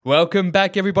Welcome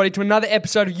back, everybody, to another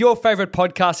episode of your favourite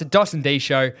podcast, The Dawson D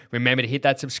Show. Remember to hit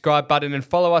that subscribe button and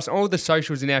follow us on all the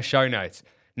socials in our show notes.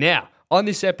 Now, on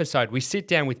this episode, we sit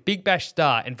down with Big Bash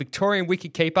star and Victorian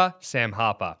wicketkeeper, Sam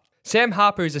Harper. Sam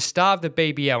Harper is a star of the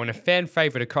BBL and a fan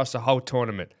favourite across the whole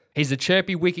tournament. He's a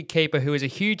chirpy wicketkeeper who is a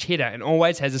huge hitter and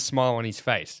always has a smile on his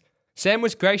face. Sam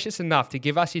was gracious enough to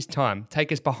give us his time,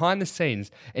 take us behind the scenes,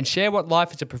 and share what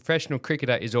life as a professional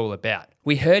cricketer is all about.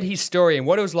 We heard his story and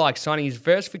what it was like signing his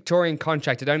first Victorian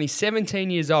contract at only 17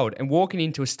 years old and walking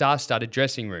into a star-studded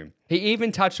dressing room. He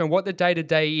even touched on what the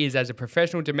day-to-day is as a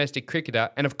professional domestic cricketer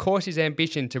and of course his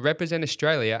ambition to represent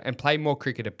Australia and play more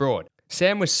cricket abroad.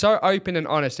 Sam was so open and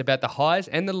honest about the highs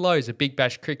and the lows of Big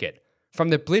Bash cricket. From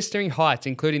the blistering heights,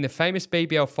 including the famous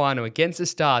BBL final against the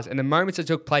Stars and the moments that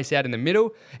took place out in the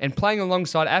middle, and playing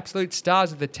alongside absolute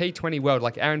stars of the T20 world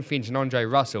like Aaron Finch and Andre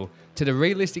Russell, to the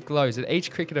realistic lows that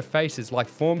each cricketer faces like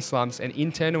form slumps and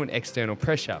internal and external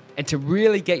pressure. And to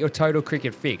really get your total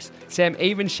cricket fix, Sam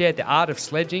even shared the art of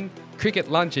sledging,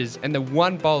 cricket lunches, and the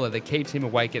one bowler that keeps him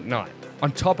awake at night.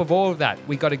 On top of all of that,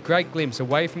 we got a great glimpse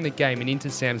away from the game and into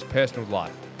Sam's personal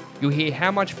life. You'll hear how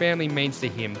much family means to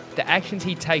him, the actions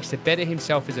he takes to better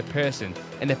himself as a person,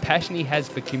 and the passion he has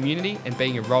for community and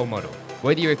being a role model.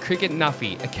 Whether you're a cricket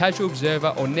nuffy, a casual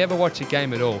observer, or never watch a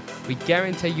game at all, we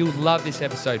guarantee you'll love this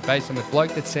episode based on the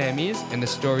bloke that Sam is and the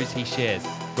stories he shares.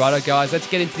 Righto guys, let's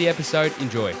get into the episode.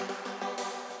 Enjoy.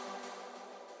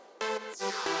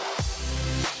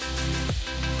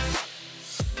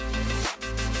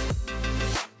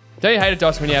 Don't you hate it,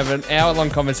 Dos, when you have an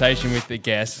hour-long conversation with the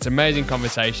guest? It's an amazing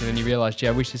conversation, and you realise, gee,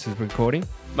 I wish this was recording.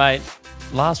 Mate,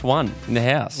 last one in the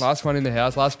house. Last one in the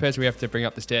house. Last person we have to bring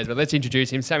up the stairs. But let's introduce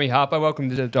him. Sammy Harper,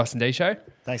 welcome to the Dawson D Show.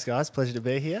 Thanks, guys. Pleasure to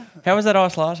be here. How was that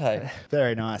iced latte?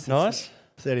 Very nice. Nice?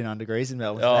 It's 39 degrees in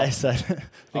Melbourne today, so I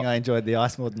think I enjoyed the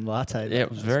ice more than the latte. Yeah, it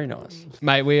was very nice.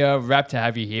 Mate, we are rapt to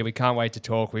have you here. We can't wait to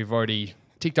talk. We've already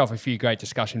ticked off a few great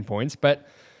discussion points, but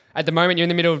at the moment, you're in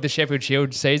the middle of the Sheffield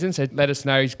Shield season, so let us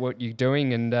know what you're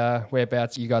doing and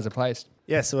whereabouts you guys are placed.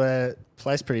 Yeah, so we're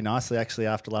placed pretty nicely actually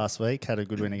after last week. Had a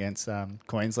good win against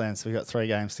Queensland, so we've got 3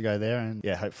 games to go there and,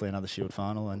 yeah, hopefully another Shield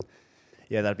final. And,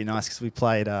 yeah, that'd be nice because we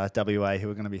played WA, who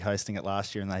were going to be hosting it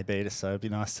last year, and they beat us, so it'd be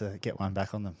nice to get one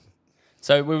back on them.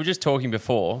 So we were just talking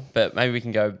before, but maybe we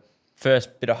can go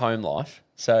first bit of home life.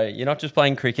 So you're not just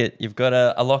playing cricket, you've got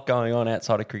a lot going on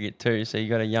outside of cricket too. So you've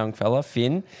got a young fella,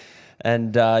 Finn,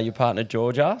 and your partner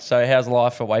Georgia. So how's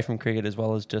life away from cricket as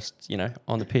well as just,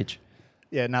 on the pitch?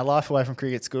 Yeah, no, life away from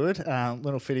cricket's good.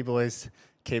 Little fitty boys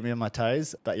keep me on my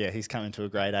toes. But, yeah, he's coming to a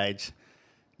great age.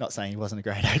 Not saying he wasn't a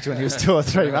great age when he was 2 or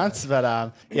 3 months.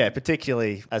 But, yeah,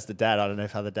 particularly as the dad, I don't know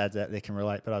if other dads out there can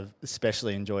relate, but I've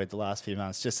especially enjoyed the last few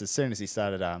months. Just as soon as he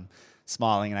started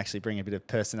smiling and actually bring a bit of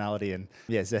personality and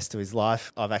zest to his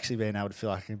life, I've actually been able to feel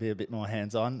like I can be a bit more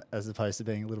hands-on as opposed to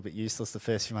being a little bit useless the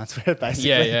first few months where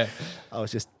basically I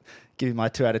was just giving my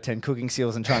 2 out of 10 cooking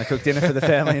skills and trying to cook dinner for the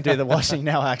family and do the washing.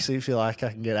 Now I actually feel like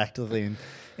I can get actively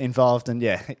involved, and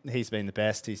he's been the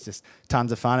best. He's just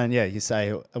tons of fun, and you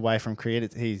say away from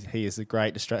cricket, he is a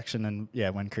great distraction, and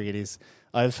when cricket is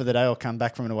over for the day or come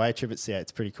back from an away trip,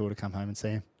 it's pretty cool to come home and see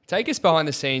him. Take us behind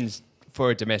the scenes for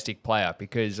a domestic player,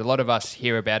 because a lot of us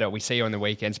hear about it, we see you on the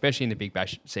weekend, especially in the Big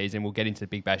Bash season. We'll get into the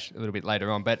Big Bash a little bit later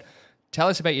on, but tell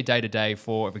us about your day-to-day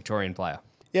for a Victorian player.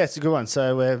 Yeah, it's a good one.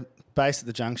 So we're based at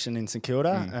the Junction in St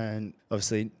Kilda, and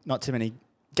obviously not too many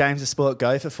games of sport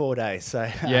go for 4 days. So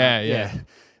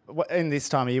in this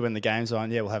time of year when the games are on,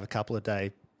 we'll have a couple of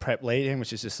day prep lead-in,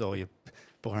 which is just all your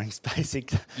boring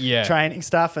basic training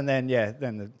stuff, and then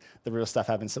then the real stuff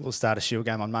happens. So we'll start a Shield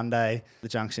game on Monday. The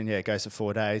Junction it goes for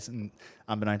 4 days, and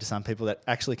unbeknown to some people that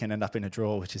actually can end up in a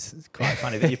draw, which is quite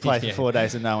funny that you play for 4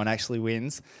 days and no one actually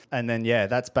wins. And then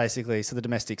that's basically, so the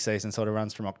domestic season sort of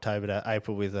runs from October to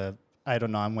April with a 8 or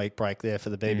 9 week break there for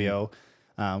the BBL.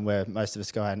 Where most of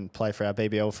us go out and play for our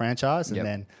BBL franchise, and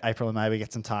then April and May we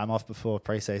get some time off before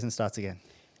pre-season starts again.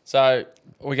 So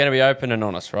we're going to be open and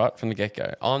honest, right, from the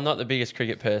get-go. I'm not the biggest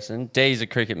cricket person. Dee's a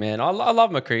cricket man. I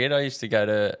love my cricket. I used to go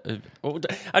to...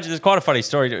 actually, there's quite a funny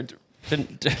story.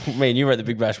 Me and you were at the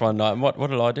Big Bash one night, and what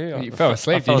did I do? You fell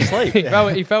asleep. I fell asleep.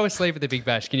 He fell asleep at the Big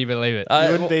Bash. Can you believe it?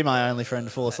 You wouldn't be my only friend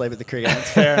to fall asleep at the cricket.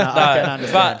 It's fair enough. I can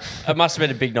understand. But it must have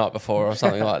been a big night before or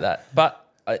something like that. But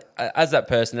as that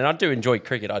person, and I do enjoy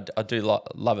cricket, I do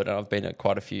love it, and I've been at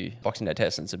quite a few Boxing Day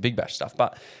tests and some Big Bash stuff.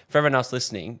 But for everyone else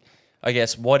listening, I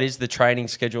guess, what is the training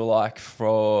schedule like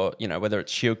for, whether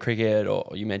it's Shield cricket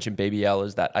or you mentioned BBL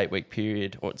is that 8-week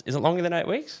period, or is it longer than 8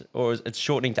 weeks, or it's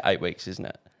shortening to 8 weeks, isn't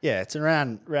it? Yeah, it's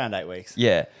around 8 weeks.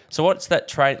 Yeah. So what's that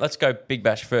train? Let's go Big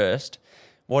Bash first.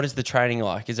 what is the training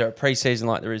like? Is there a pre-season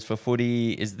like there is for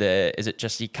footy? Is it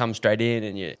just you come straight in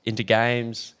and you're into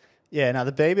games? Yeah, no,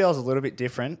 the BBL is a little bit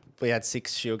different. We had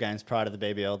 6 Shield games prior to the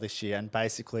BBL this year, and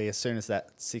basically as soon as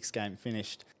that 6th game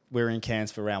finished, we were in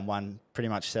Cairns for round 1 pretty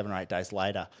much 7 or 8 days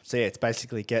later. So yeah, it's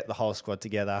basically get the whole squad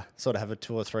together, sort of have a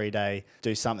 2 or 3 day,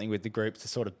 do something with the group to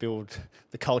sort of build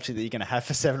the culture that you're going to have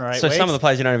for 7 or 8 So weeks. some of the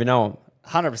players you don't even know them.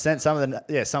 100%.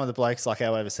 Some of the blokes like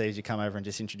our overseas, you come over and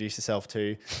just introduce yourself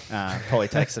to. Probably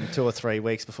takes them 2 or 3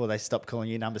 weeks before they stop calling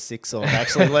you number 6 or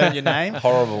actually learn your name.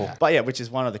 Horrible. But yeah, which is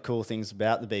one of the cool things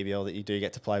about the BBL that you do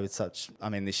get to play with such. I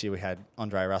mean, this year we had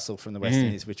Andre Russell from the West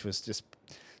Indies, which was just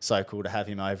so cool to have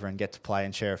him over and get to play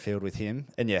and share a field with him.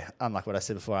 And yeah, unlike what I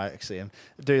said before, I actually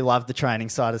do love the training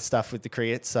side of stuff with the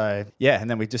cricket. So yeah, and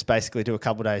then we just basically do a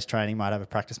couple of days training, might have a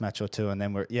practice match or 2, and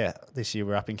then this year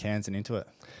we're up in Cairns and into it.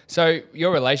 So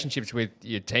your relationships with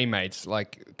your teammates,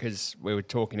 like, because we were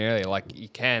talking earlier, like you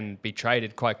can be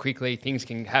traded quite quickly. Things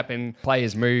can happen.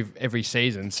 Players move every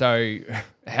season. So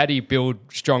how do you build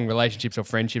strong relationships or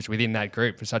friendships within that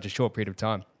group for such a short period of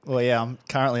time? Well, yeah, I'm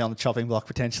currently on the chopping block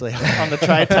potentially on the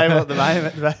trade table at the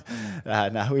moment.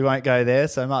 But no, we won't go there.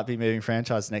 So I might be moving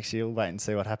franchise next year. We'll wait and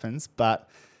see what happens. But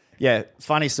yeah,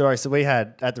 funny story. So we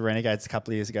had at the Renegades a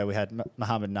couple of years ago, we had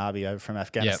Muhammad Nabi over from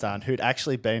Afghanistan, who'd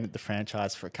actually been at the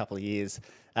franchise for a couple of years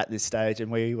at this stage.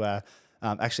 And we were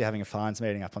actually having a fines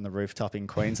meeting up on the rooftop in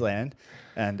Queensland.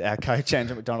 And our coach,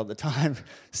 Andrew McDonald at the time,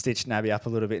 stitched Nabi up a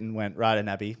little bit and went, right,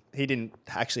 Nabi. He didn't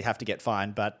actually have to get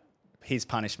fined, but his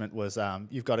punishment was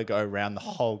you've got to go around the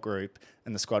whole group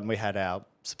and the squad. And we had our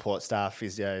support staff,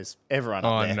 physios, everyone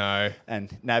up there. Oh, no. And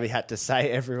Nabi had to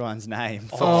say everyone's name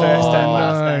for first and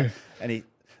last name.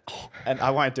 And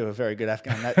I won't do a very good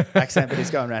Afghan accent, but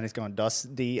he's going around, he's going, Dos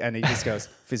D, and he just goes,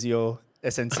 physio,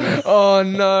 SNC. Oh,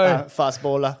 no. Fast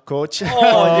baller, coach.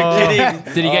 Oh, you're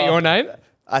kidding. Did he get your name?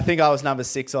 I think I was number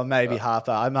 6 or maybe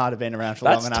Harper. I might have been around for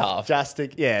long enough. Tough.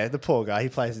 The poor guy. He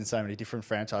plays in so many different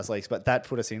franchise leagues, but that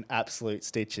put us in absolute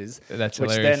stitches. That's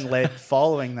which hilarious. Then led,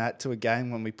 following that, to a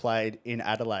game when we played in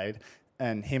Adelaide,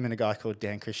 and him and a guy called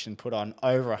Dan Christian put on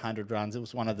over 100 runs. It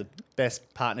was one of the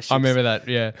best partnerships. I remember that,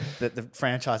 yeah. That the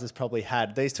franchise has probably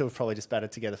had. These two have probably just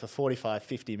batted together for 45,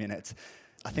 50 minutes.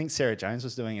 I think Sarah Jones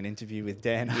was doing an interview with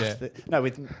Dan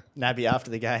with Nabi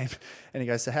after the game, and he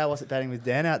goes, "So how was it batting with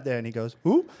Dan out there?" And he goes,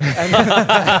 "Who?" And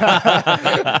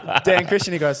Dan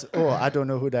Christian, he goes, "Oh, I don't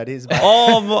know who that is,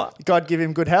 but God give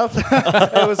him good health."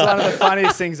 It was one of the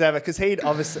funniest things ever, because he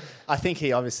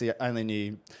obviously only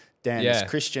knew Dan's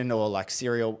Christian or like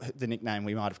Serial, the nickname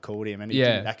we might have called him, and he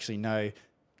didn't actually know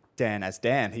Dan as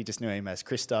Dan. He just knew him as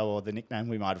Christo, or the nickname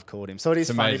we might have called him. So it is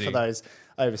funny for those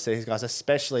overseas guys,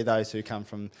 especially those who come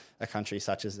from a country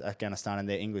such as Afghanistan and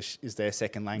their English is their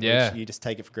second language. Yeah. You just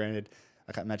take it for granted.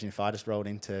 I can't imagine if I just rolled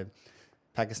into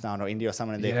Pakistan or India or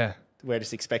someone in there. We're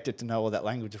just expected to know all that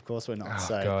language. Of course we're not.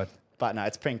 God. But no,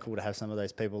 it's been cool to have some of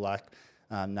those people like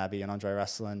Nabi and Andre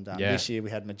Russell. And this year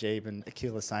we had Majib and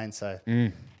Akil Hussain. So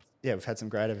yeah, we've had some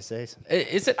great overseas.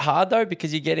 Is it hard though,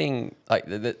 because you're getting like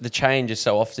the change is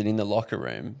so often in the locker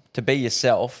room to be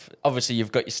yourself? Obviously,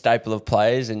 you've got your staple of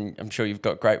players, and I'm sure you've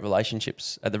got great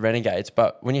relationships at the Renegades.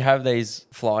 But when you have these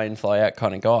fly in, fly out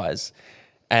kind of guys,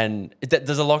 and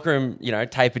does the locker room,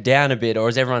 taper down a bit, or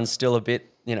is everyone still a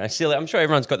bit, silly? I'm sure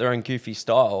everyone's got their own goofy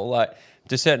style. Like,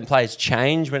 do certain players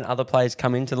change when other players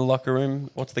come into the locker room?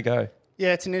 What's the go?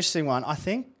 Yeah, it's an interesting one. I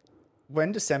think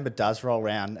when December does roll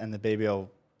around and the BBL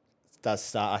does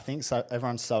start, I think so.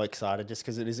 Everyone's so excited just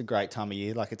because it is a great time of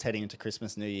year. Like, it's heading into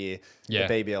Christmas, New Year. Yeah.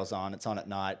 The BBL's on. It's on at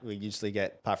night. We usually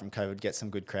apart from COVID, get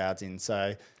some good crowds in.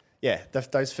 So, yeah,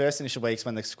 those first initial weeks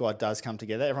when the squad does come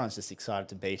together, everyone's just excited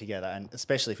to be together, and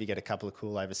especially if you get a couple of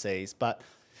cool overseas. But,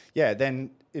 yeah, then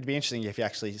it'd be interesting if you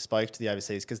actually spoke to the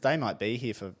overseas, because they might be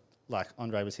here for, like,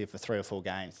 Andre was here for 3 or 4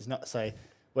 games. It's not say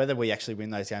whether we actually win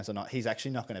those games or not, he's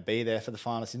actually not going to be there for the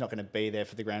finals. He's not going to be there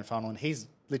for the grand final. And he's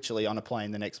literally on a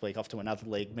plane the next week off to another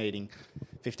league, meeting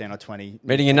 15 or 20.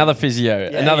 Meeting another physio,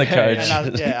 another coach.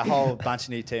 A whole bunch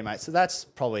of new teammates. So that's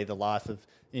probably the life of,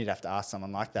 you'd have to ask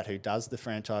someone like that who does the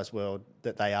franchise world,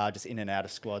 that they are just in and out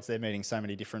of squads. They're meeting so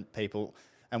many different people,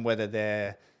 and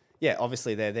whether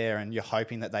obviously they're there and you're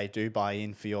hoping that they do buy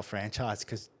in for your franchise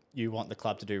because you want the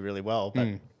club to do really well.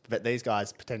 But these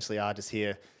guys potentially are just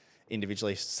here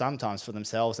individually, sometimes for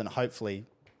themselves, and hopefully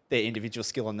their individual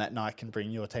skill on that night can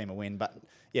bring your team a win. But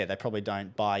yeah, they probably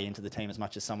don't buy into the team as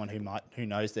much as someone who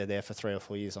knows they're there for 3 or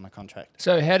 4 years on a contract.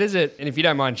 So how does it, and if you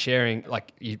don't mind sharing,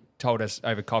 like you told us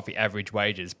over coffee, average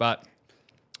wages, but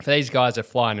for these guys that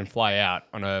fly in and fly out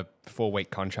on a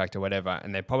 4-week contract or whatever,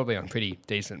 and they're probably on pretty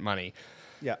decent money.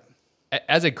 Yeah.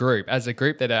 as a group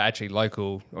that are actually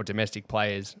local or domestic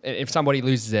players, if somebody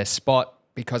loses their spot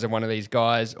because of one of these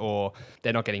guys or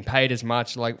they're not getting paid as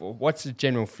much, like what's the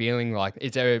general feeling like?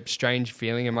 Is there a strange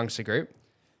feeling amongst the group?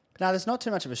 No, there's not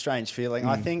too much of a strange feeling.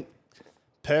 I think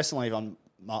personally on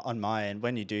my end,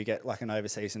 when you do get like an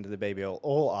overseas into the BBL,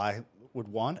 all I would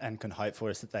want and can hope for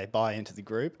is that they buy into the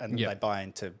group and they buy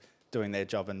into doing their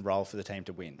job and role for the team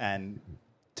to win. And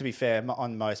to be fair,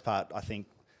 on most part, I think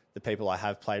the people I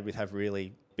have played with have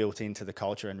really built into the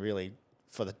culture and really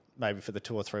maybe for the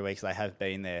 2 or 3 weeks they have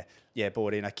been there,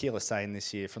 bought in. Akil Sane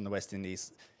this year from the West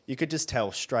Indies, you could just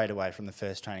tell straight away from the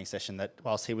first training session that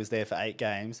whilst he was there for 8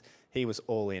 games, he was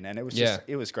all in, and it was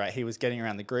it was great. He was getting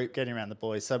around the group, getting around the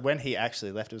boys. So when he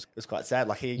actually left, it was quite sad.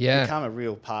 Like he became a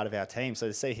real part of our team. So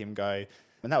to see him go,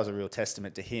 and that was a real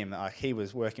testament to him. Like he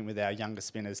was working with our younger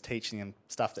spinners, teaching them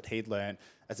stuff that he'd learned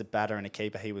as a batter and a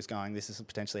keeper. He was going, this is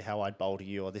potentially how I'd bowl to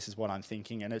you, or this is what I'm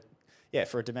thinking. And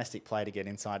for a domestic player to get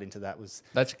insight into that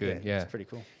that's good. Yeah, it's pretty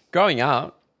cool. Growing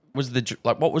up,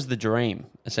 what was the dream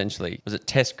essentially? Was it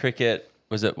Test cricket?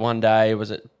 Was it one day? Was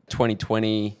it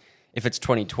 2020? If it's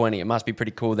 2020, it must be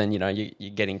pretty cool. Then you're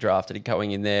getting drafted and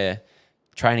going in there,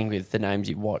 training with the names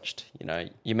you watched.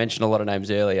 You mentioned a lot of names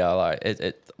earlier.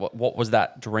 Like, what was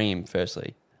that dream?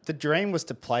 Firstly, the dream was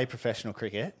to play professional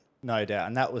cricket, no doubt,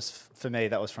 and that was for me.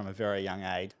 That was from a very young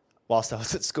age. Whilst I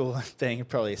was at school, being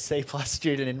probably a C+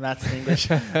 student in maths and English,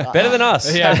 better than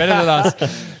us. Yeah, better than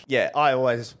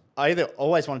us. I either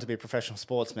always wanted to be a professional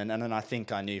sportsman, and then I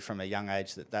think I knew from a young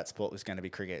age that sport was going to be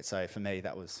cricket. So for me,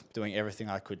 that was doing everything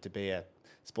I could to be a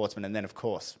sportsman. And then, of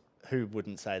course, who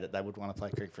wouldn't say that they would want to play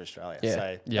cricket for Australia? Yeah.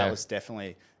 So that was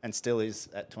definitely, and still is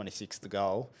at 26, the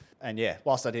goal. And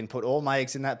whilst I didn't put all my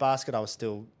eggs in that basket, I was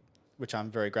still, which I'm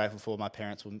very grateful for, my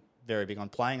parents were very big on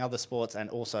playing other sports and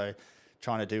also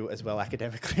trying to do as well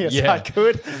academically as I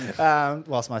could,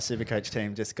 whilst my Supercoach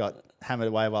team just got hammered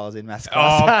away while I was in maths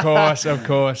class. Of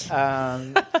course.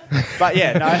 But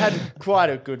I had quite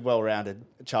a good, well-rounded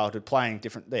childhood playing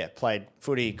played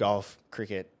footy, golf,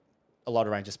 cricket, a lot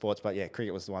of range of sports, but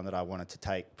cricket was the one that I wanted to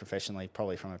take professionally,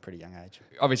 probably from a pretty young age.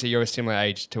 Obviously, you're a similar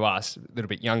age to us, a little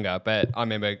bit younger, but I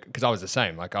remember, because I was the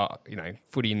same, like,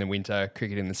 footy in the winter,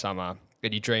 cricket in the summer.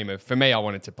 That you dream of. For me, I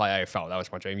wanted to play AFL. That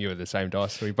was my dream. You were the same,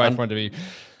 Dos. We both wanted to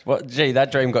be...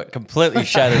 That dream got completely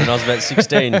shattered when I was about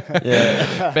 16.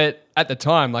 Yeah. But at the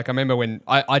time, like I remember when...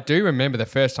 I do remember the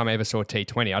first time I ever saw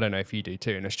T20. I don't know if you do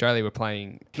too. In Australia, we're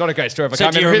playing... Not a great story. If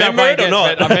I can't remember it or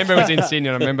not? But I remember it was in Sydney,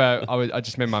 and I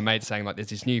just remember my mate saying, like, there's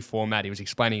this new format. He was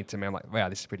explaining it to me. I'm like, wow,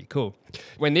 this is pretty cool.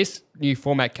 When this new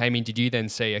format came in, did you then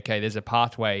see, okay, there's a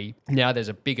pathway. Now there's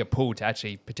a bigger pool to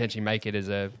actually potentially make it as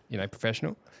a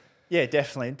professional? Yeah,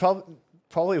 definitely.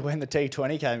 Probably when the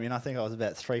T20 came in, I think I was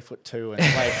about 3'2" and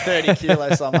weighed 30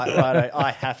 kilos. So I'm like, right,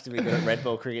 I have to be good at red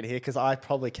ball cricket here because I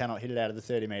probably cannot hit it out of the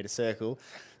 30-metre circle.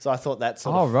 So I thought that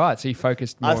sort of... Oh, right. So you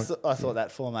focused more... I thought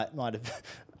that format might have...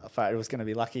 I was going to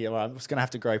be lucky, or I was going to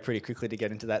have to grow pretty quickly to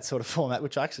get into that sort of format,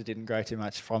 which I actually didn't grow too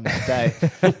much from that day.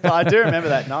 But I do remember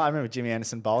that night. I remember Jimmy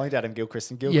Anderson bowling to Adam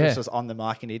Gilchrist, and Gilchrist was on the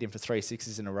mark and hit him for 3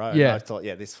 sixes in a row. Yeah. And I thought,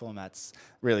 this format's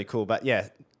really cool. But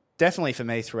definitely for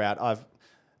me throughout,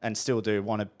 and still do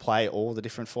want to play all the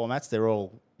different formats. They're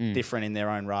all different in their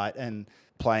own right. And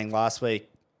playing last week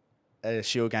at a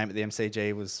Shield game at the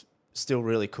MCG was still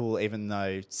really cool, even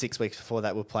though 6 weeks before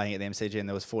that we were playing at the MCG and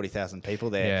there was 40,000 people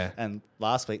there. Yeah. And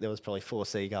last week there was probably 4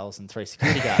 Seagulls and 3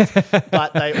 security guards.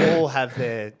 But they all have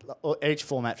each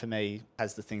format for me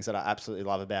has the things that I absolutely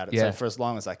love about it. Yeah. So for as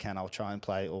long as I can, I'll try and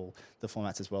play all the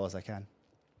formats as well as I can.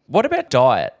 What about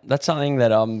diet? That's something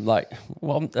that I'm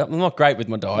not great with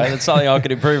my diet. That's something I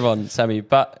could improve on, Sammy.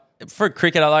 But for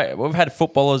cricket, we've had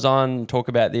footballers on talk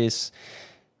about this.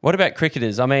 What about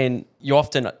cricketers? I mean, you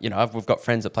often, we've got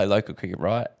friends that play local cricket,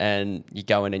 right? And you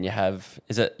go in and you have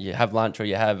lunch or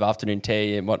you have afternoon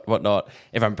tea and whatnot.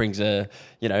 Everyone brings a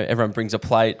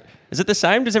plate. Is it the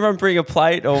same? Does everyone bring a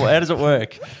plate, or how does it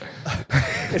work?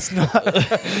 It's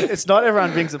not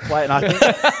everyone brings a plate, and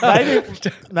I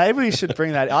think maybe we should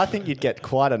bring that. I think you'd get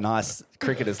quite a nice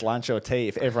cricketer's lunch or tea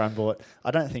if everyone bought.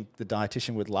 I don't think the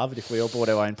dietitian would love it if we all bought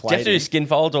our own plate. Do you have to do skin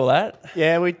folds, all that?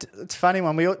 Yeah, it's a funny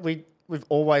one. We've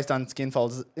always done skin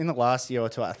folds. In the last year or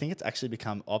two, I think it's actually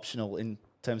become optional in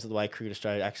terms of the way Cricket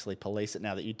Australia actually police it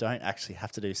now, that you don't actually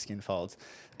have to do skin folds.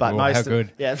 But how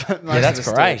good. Most that's of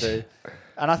us great. still do.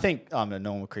 And I think I'm a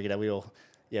normal cricketer. We all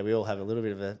have a little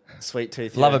bit of a sweet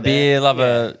tooth. Love a beer,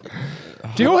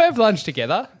 Do you all have lunch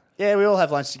together? Yeah, we all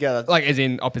have lunch together. Like as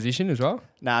in opposition as well?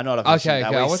 Nah, not opposition.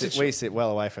 Okay, No, okay. we sit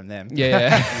well away from them.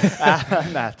 Yeah.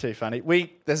 Nah, too funny.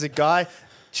 There's a guy,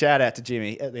 shout out to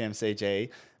Jimmy at the MCG,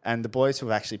 and the boys who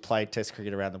have actually played Test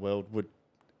cricket around the world would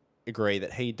agree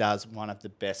that he does one of the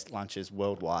best lunches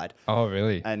worldwide. Oh,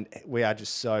 really? And we are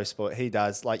just so spoiled. He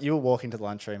does, like, you'll walk into the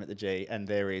lunchroom at the G and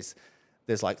there's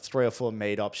like 3 or 4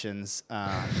 meat options.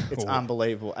 It's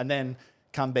unbelievable. And then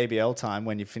come BBL time,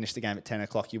 when you finish the game at 10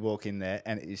 o'clock, you walk in there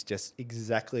and it is just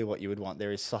exactly what you would want.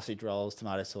 There is sausage rolls,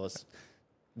 tomato sauce,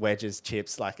 wedges,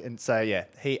 chips. And so, yeah,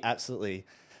 he absolutely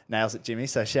nails it, Jimmy.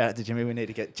 So shout out to Jimmy. We need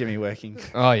to get Jimmy working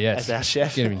as our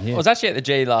chef. Get him in here. I was actually at the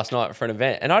G last night for an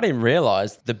event, and I didn't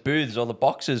realise the booths or the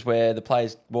boxes where the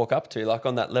players walk up to, like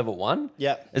on that level 1.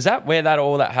 Yep. Is that where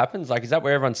all that happens? Like, is that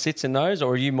where everyone sits in those,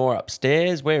 or are you more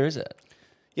upstairs? Where is it?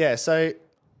 Yeah, so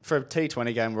for a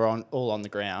T20 game, we're all on the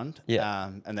ground.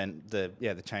 Yeah. And then the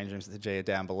change rooms at the G are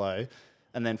down below.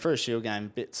 And then for a Shield game, a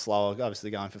bit slower,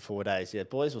 obviously going for 4 days. Yeah,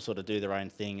 boys will sort of do their own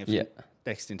thing. If you're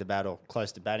next into bat or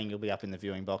close to batting, you'll be up in the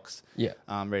viewing box. Yeah.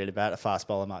 Ready to bat. A fast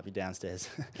bowler might be downstairs.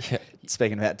 Yeah.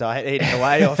 Speaking about diet, eating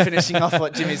away or finishing off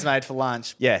what Jimmy's made for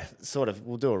lunch. Yeah, sort of.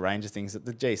 We'll do a range of things.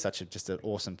 The G is just an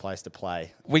awesome place to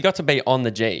play. We got to be on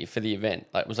the G for the event.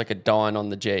 Like, it was like a dine on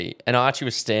the G, and I actually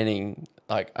was standing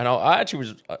and I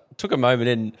took a moment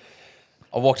in.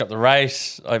 I walked up the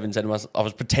race. I even said to myself, I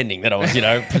was pretending that I was,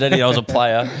 pretending I was a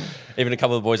player. Even a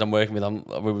couple of the boys I'm working with,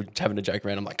 we were having a joke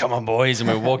around. I'm like, come on, boys. And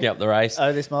we were walking up the race.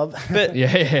 Oh, this mob. But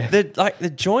yeah.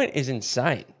 The joint is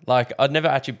insane. Like, I'd never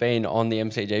actually been on the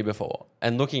MCG before.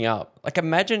 And looking up, like,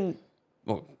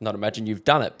 not imagine you've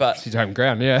done it, but It's your home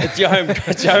ground, yeah. it's your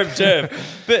home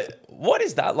turf. But what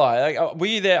is that like? Were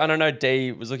you there? And I know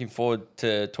Dee was looking forward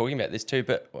to talking about this too,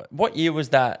 but what year was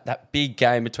that big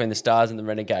game between the Stars and the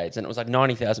Renegades? And it was like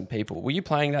 90,000 people. Were you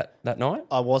playing that night?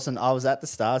 I wasn't. I was at the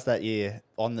Stars that year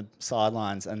on the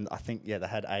sidelines, and I think, they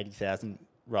had 80,000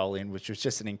 roll in, which was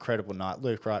just an incredible night.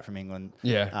 Luke Wright from England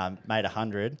made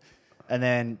 100. And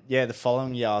then, the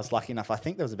following year, I was lucky enough. I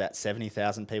think there was about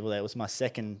 70,000 people there. It was my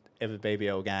second ever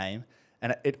BBL game.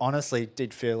 And it honestly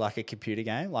did feel like a computer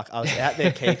game. Like, I was out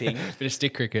there keeping. Bit of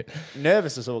stick cricket.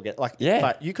 Nervous as all get.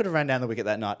 But you could have ran down the wicket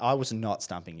that night. I was not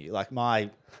stumping you. Like,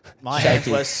 my hands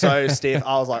were so stiff.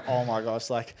 I was like, oh my gosh.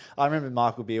 Like, I remember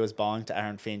Michael Beer was bowling to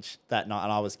Aaron Finch that night,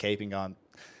 and I was keeping going,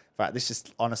 right, this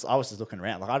just, honestly, I was just looking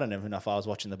around. Like, I don't even know if I was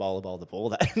watching the bowler bowl the ball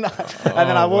that night. And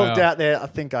then I walked out there. I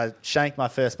think I shanked my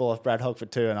first ball off Brad Hogg for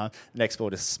 2, and the next ball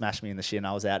just smashed me in the shin.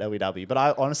 I was out LBW. But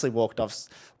I honestly walked off,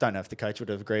 don't know if the coach would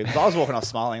have agreed, but I was walking off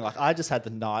smiling. Like, I just had the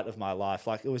night of my life.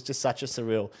 Like, it was just such a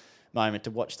surreal moment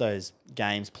to watch those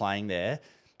games playing there.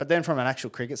 But then from an actual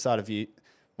cricket side of view,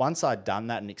 once I'd done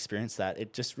that and experienced that,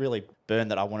 it just really burned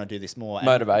that I want to do this more.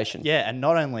 Motivation. And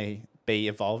not only be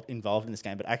involved in this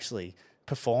game, but actually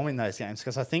perform in those games.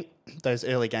 Because I think those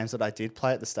early games that I did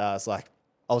play at the Stars, like,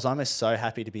 I was almost so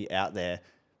happy to be out there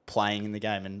playing in the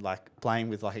game and like playing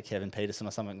with like a Kevin Peterson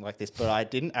or something like this. But I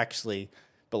didn't actually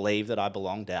believe that I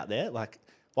belonged out there. Like,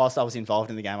 whilst I was involved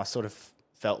in the game, I sort of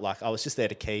felt like I was just there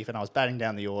to keep, and I was batting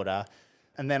down the order.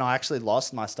 And then I actually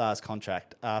lost my Stars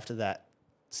contract after that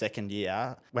second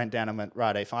year. Went down and went,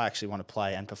 right, if I actually want to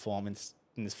play and perform in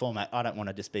this format, I don't want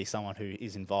to just be someone who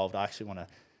is involved. I actually want to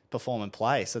perform and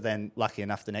play. So then, lucky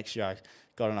enough, the next year I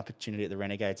got an opportunity at the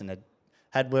Renegades and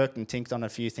had worked and tinked on a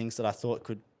few things that I thought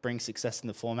could bring success in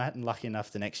the format. And lucky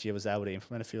enough, the next year was able to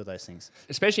implement a few of those things.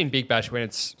 Especially in Big Bash when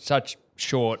it's such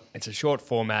short, it's a short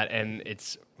format and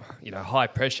it's, high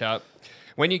pressure.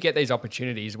 When you get these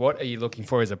opportunities, what are you looking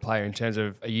for as a player in terms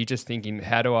of, are you just thinking,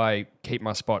 how do I keep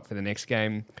my spot for the next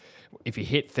game? If you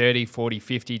hit 30, 40,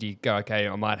 50, do you go, okay,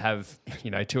 I might have,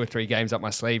 2 or 3 games up my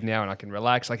sleeve now and I can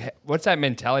relax? Like, what's that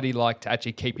mentality like to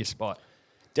actually keep your spot?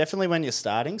 Definitely when you're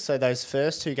starting. So those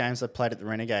first 2 games I played at the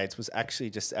Renegades was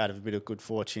actually just out of a bit of good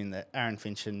fortune that Aaron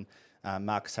Finch and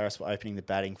Marcus Harris were opening the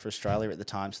batting for Australia at the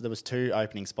time. So there was 2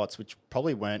 opening spots, which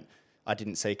probably I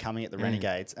didn't see coming at the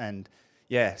Renegades. And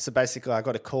so basically I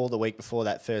got a call the week before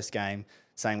that first game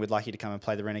saying, we'd like you to come and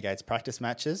play the Renegades practice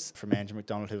matches, from Andrew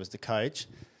McDonald, who was the coach.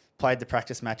 Played the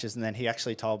practice matches, and then he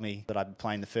actually told me that I'd be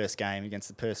playing the first game against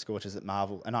the Perth Scorchers at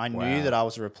Marvel. And I knew that I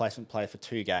was a replacement player for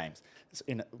 2 games,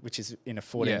 which is in a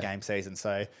 14-game season.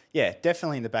 So,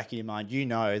 definitely in the back of your mind,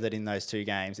 that in those 2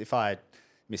 games, if I had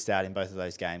missed out in both of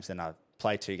those games, then I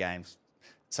played 2 games,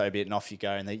 so be it, and off you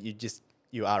go. And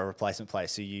you are a replacement player,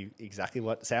 so you exactly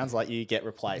what it sounds like, you get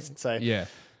replaced. So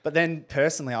But then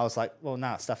personally, I was like,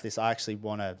 well, stuff this. I actually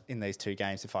want to, in these 2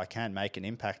 games, if I can, make an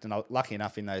impact. And lucky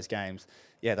enough in those games,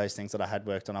 those things that I had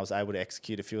worked on, I was able to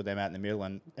execute a few of them out in the middle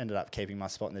and ended up keeping my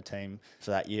spot in the team for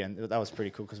that year. And that was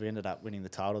pretty cool because we ended up winning the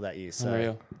title that year.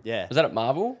 So, was that at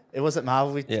Marvel? It was at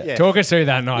Marvel. Talk us through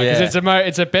that night, because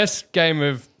it's the best game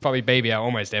of probably BBL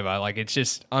almost ever. Like, it's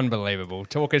just unbelievable.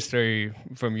 Talk us through,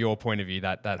 from your point of view,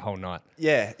 that whole night.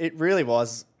 Yeah, it really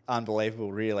was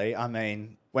unbelievable, really. I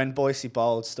mean, when Boise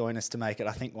bowled Stoinis to make it,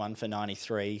 I think 1 for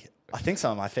 93. I think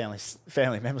some of my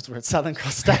family members were at Southern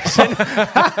Cross Station.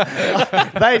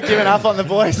 They'd given up on the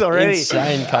boys already.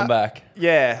 Insane comeback.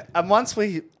 Yeah. And once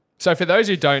So for those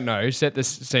who don't know, set the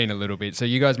scene a little bit. So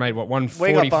you guys made what,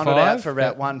 145? We got bundled out for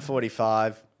about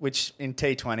 145, which in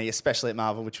T20, especially at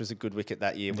Marvel, which was a good wicket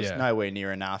that year, was nowhere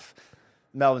near enough.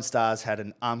 Melbourne Stars had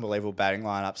an unbelievable batting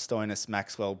lineup. Stoinis,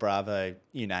 Maxwell, Bravo,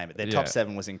 you name it. Their top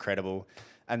 7 was incredible.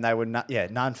 And they were,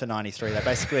 none for 93. They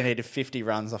basically needed 50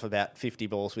 runs off about 50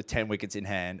 balls with 10 wickets in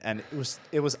hand. And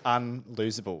it was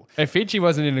unlosable. And Finchie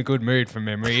wasn't in a good mood from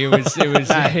memory. He looked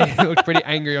pretty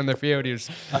angry on the field. He was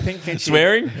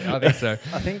swearing? I think so.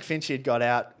 I think Finchie had got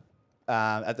out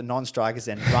at the non-strikers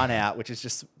end, run out, which is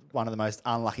just one of the most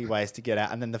unlucky ways to get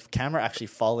out. And then the camera actually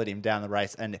followed him down the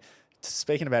race. And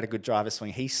speaking about a good driver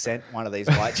swing, he sent one of these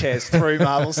white chairs through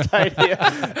Marvel Stadium.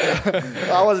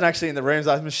 I wasn't actually in the rooms.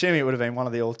 I'm assuming it would have been one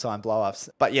of the all-time blow-ups.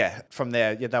 But yeah, from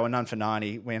there, they were none for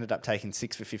 90. We ended up taking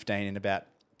 6 for 15 in about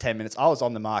 10 minutes. I was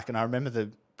on the mic, and I remember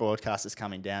the broadcasters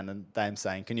coming down and them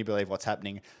saying, "Can you believe what's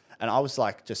happening?" And I was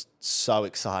like just so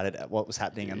excited at what was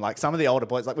happening. And like some of the older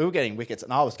boys, like we were getting wickets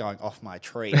and I was going off my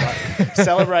tree, like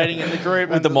celebrating in the group.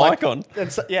 With and the mic like, on.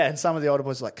 And some of the older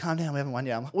boys were like, "Calm down, we haven't won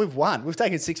yet." I'm like, "We've won. We've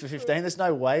taken 6 for 15. There's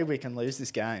no way we can lose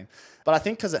this game." But I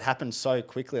think because it happened so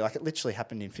quickly, like it literally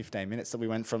happened in 15 minutes that we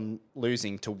went from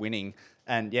losing to winning.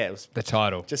 And yeah, it was the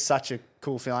title. Just such a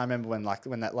cool feeling. I remember when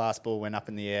that last ball went up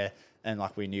in the air and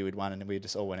like we knew we'd won and we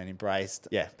just all went and embraced.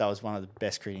 Yeah, that was one of the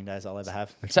best cricketing days I'll ever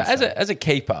have. So as a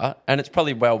keeper, and it's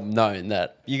probably well known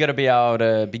that you got to be able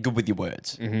to be good with your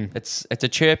words. Mm-hmm. It's a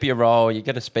chirpier role. You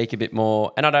got to speak a bit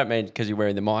more. And I don't mean because you're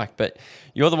wearing the mic, but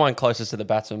you're the one closest to the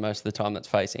batsman most of the time that's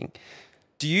facing.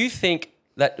 Do you think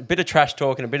that a bit of trash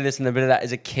talk and a bit of this and a bit of that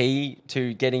is a key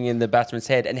to getting in the batsman's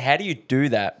head? And how do you do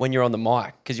that when you're on the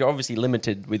mic? Because you're obviously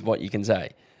limited with what you can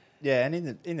say. Yeah,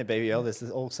 and in the BBL, there's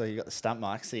also you got the stump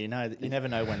mic, so you never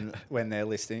know when they're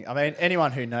listening. I mean,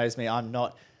 anyone who knows me, I'm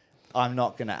not going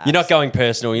to. You're not going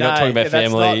personal. You're not talking about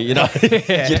family.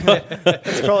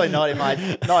 It's probably not in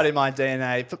my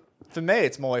DNA. For me,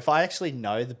 it's more if I actually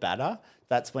know the batter.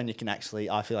 That's when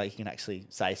I feel like you can actually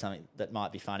say something that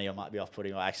might be funny or might be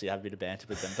off-putting or actually have a bit of banter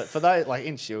with them. But for those, like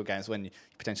in Shield games, when you're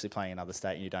potentially playing another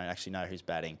state and you don't actually know who's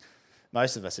batting,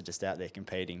 most of us are just out there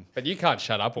competing. But you can't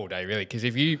shut up all day, really, because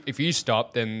if you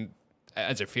stop, then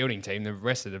as a fielding team, the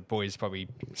rest of the boys probably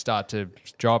start to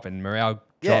drop and morale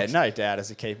drops. Yeah, no doubt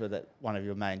as a keeper that one of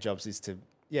your main jobs is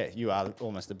you are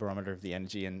almost the barometer of the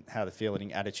energy and how the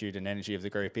fielding attitude and energy of the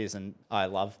group is. And I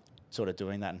love sort of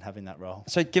doing that and having that role.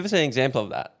 So give us an example of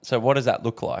that. So what does that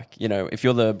look like? You know, if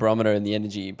you're the barometer and the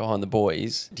energy behind the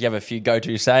boys, do you have a few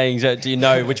go-to sayings? Do you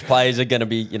know which players are going to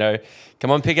be,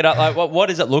 come on, pick it up? Like, what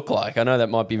does it look like? I know that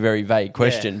might be a very vague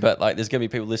question, but like there's going to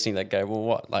be people listening that go, well,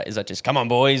 what? Like, is that just come on,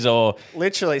 boys? Or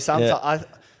literally sometimes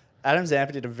Adam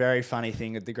Zampa did a very funny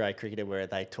thing with The Great Cricketer where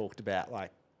they talked about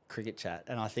like cricket chat,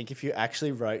 and I think if you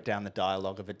actually wrote down the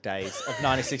dialogue of a days of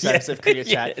 96 hours of cricket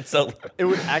chat, it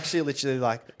would actually literally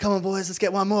like, come on boys, let's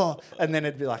get one more, and then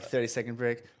it'd be like 30-second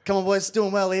break. Come on boys,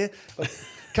 doing well here.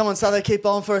 Come on, Southo, keep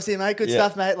bowling for us here, mate. Good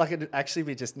stuff, mate. Like it'd actually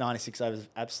be just 96 overs of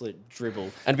absolute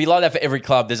dribble. And be like that for every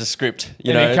club. There's a script,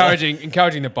 encouraging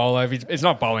the bowler. It's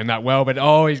not bowling that well, but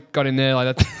he's got in there.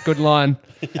 Like that's a good line.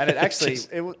 And it actually,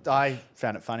 I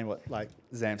found it funny what like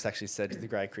Zamps actually said to the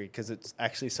Great Creed because it's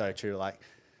actually so true. Like,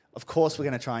 of course, we're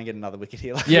going to try and get another wicket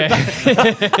here. Like,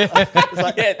 it's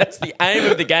like, that's the aim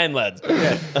of the game, lads.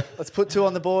 Yeah, let's put 2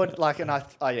 on the board. Like, and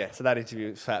so that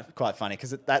interview was quite funny because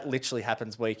that literally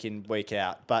happens week in, week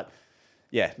out. But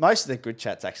yeah, most of the good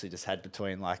chats actually just had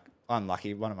between like, I'm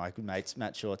lucky, one of my good mates,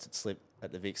 Matt Shorts, had slipped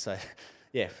at the Vic. So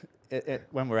yeah,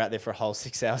 when we're out there for a whole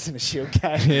 6 hours in a Shield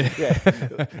game, you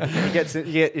get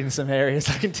in some areas,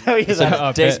 I can tell you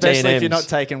that, especially if you're not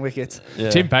taking wickets. Yeah.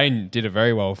 Tim Payne did it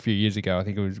very well a few years ago. I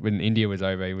think it was when India was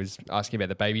over. He was asking about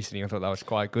the babysitting. I thought that was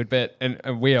quite good. But and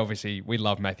we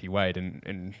love Matthew Wade,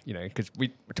 and because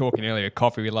we were talking earlier,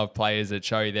 Coffee. We love players that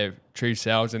show their true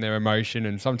selves and their emotion.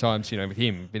 And sometimes, with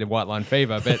him, a bit of white line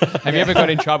fever. But have you ever got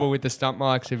in trouble with the stump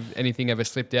mics? Have anything ever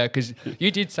slipped out? Because you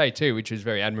did say too, which was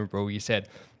very admirable. You said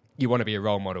you want to be a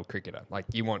role model cricketer. Like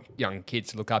you want young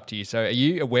kids to look up to you. So are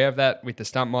you aware of that with the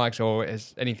stump mics, or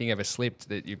has anything ever slipped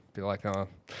that you'd be like, could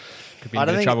be in a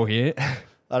bit of trouble here?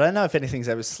 I don't know if anything's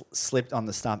ever slipped on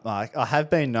the stump mic. I have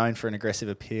been known for an aggressive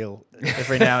appeal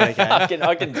every now and again.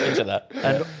 I can picture that.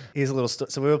 And here's a little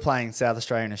story. So we were playing South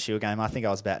Australia in a Shield game. I think I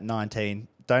was about 19.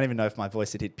 don't even know if my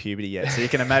voice had hit puberty yet. So you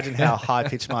can imagine how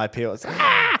high-pitched my appeal was.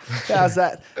 Ah! How's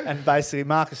that? And basically,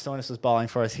 Marcus Stoinis was bowling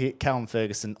for us, hit Callum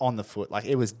Ferguson on the foot. Like,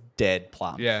 it was dead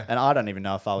plumb. Yeah. And I don't even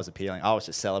know if I was appealing. I was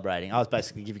just celebrating. I was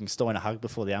basically giving Stoin a hug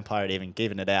before the umpire had even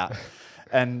given it out.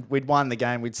 And we'd won the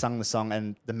game, we'd sung the song,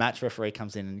 and the match referee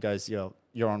comes in and goes,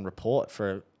 you're on report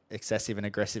for excessive and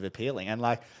aggressive appealing. And,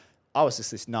 like, I was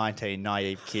just this 19,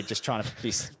 naive kid just trying to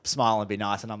be smile and be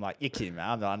nice. And I'm like, you're kidding me,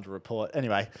 I'm not under report.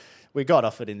 Anyway, we got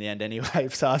off it in the end anyway.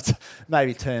 So I've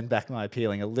maybe turned back my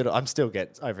appealing a little. I'm still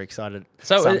get overexcited.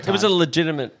 So sometimes. it was a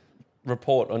legitimate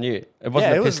report on you. It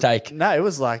wasn't a piss take. No, it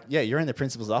was like, you're in the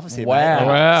principal's office here, Wow. mate.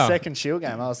 Wow. Second Shield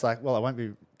game, I was like, well, I won't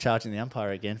be charging the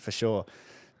umpire again for sure.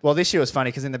 Well, this year was funny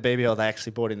because in the BBL they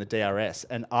actually brought in the DRS,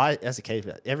 and I, as a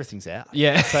keeper, everything's out.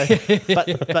 Yeah. So,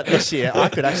 but this year I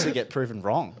could actually get proven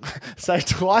wrong. So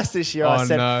twice this year I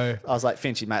was like,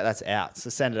 Finchy, mate, that's out. So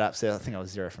send it up. So I think I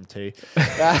was 0 from 2.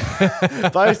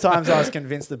 Both times I was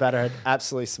convinced the batter had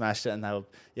absolutely smashed it, and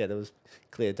there was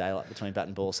clear daylight between bat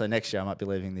and ball. So next year I might be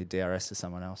leaving the DRS to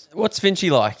someone else. What's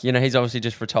Finchy like? He's obviously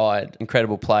just retired.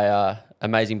 Incredible player,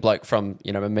 amazing bloke from,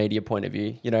 a media point of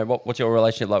view. What's your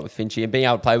relationship like with Finchy and being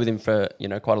able to play with him for,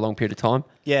 quite a long period of time?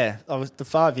 Yeah, the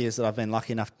 5 years that I've been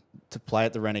lucky enough to play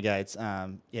at the Renegades,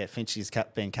 Finchy's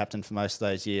been captain for most of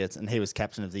those years, and he was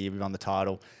captain of the year. We won the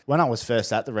title. When I was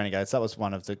first at the Renegades, that was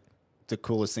one of the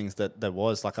coolest things that there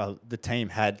was. Like, the team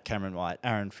had Cameron White,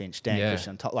 Aaron Finch, Dan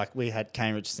Christian. Like, we had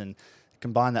Kane Richardson.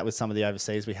 Combine that with some of the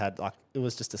overseas we had, like, it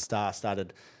was just a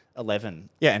star-studded 11.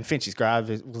 Yeah, and Finchy's grave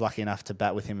was lucky enough to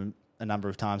bat with him a number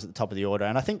of times at the top of the order.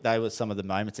 And I think they were some of the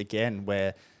moments, again,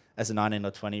 where as a 19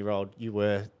 or 20-year-old, you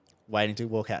were waiting to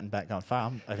walk out and bat going,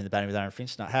 I'm over the batting with Aaron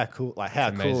Finch tonight. How cool,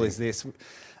 cool is this?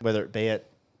 Whether it be at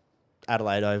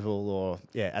Adelaide Oval or,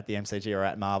 at the MCG or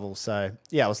at Marvel. So,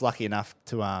 I was lucky enough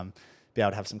to be able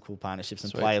to have some cool partnerships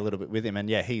and play a little bit with him. And,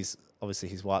 he's obviously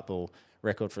his white ball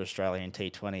record for Australia in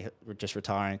T20, just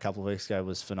retiring a couple of weeks ago,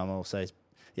 was phenomenal. So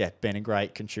he's been a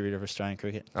great contributor of Australian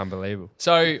cricket. Unbelievable.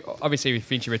 So obviously with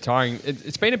Finchy retiring,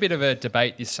 it's been a bit of a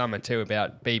debate this summer too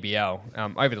about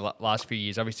BBL. Over the last few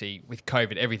years, obviously with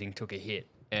COVID, everything took a hit.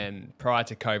 And prior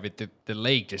to COVID, the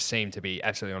league just seemed to be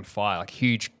absolutely on fire, like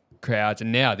huge crowds.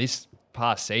 And now this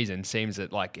past season seems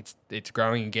that like it's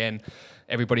growing again.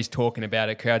 Everybody's talking about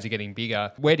it. Crowds are getting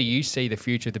bigger. Where do you see the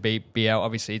future of the BBL?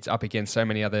 Obviously, it's up against so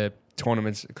many other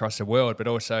tournaments across the world, but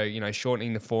also,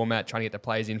 shortening the format, trying to get the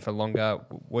players in for longer.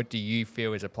 What do you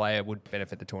feel as a player would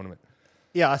benefit the tournament?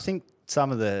 Yeah, I think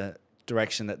some of the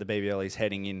direction that the BBL is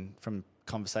heading in from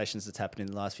conversations that's happened in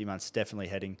the last few months is definitely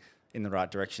heading in the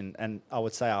right direction. And I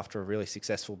would say after a really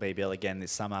successful BBL again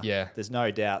this summer, there's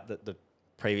no doubt that the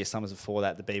previous summers before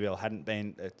that, the BBL hadn't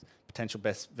been a potential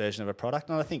best version of a product.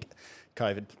 And I think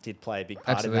COVID did play a big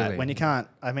part in that. When you can't,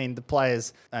 the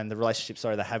players and the relationships,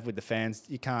 they have with the fans,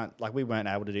 you can't, we weren't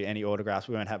able to do any autographs.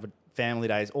 We weren't having family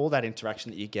days, all that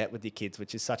interaction that you get with your kids,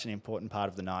 which is such an important part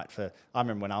of the night. I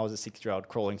remember when I was a 6-year-old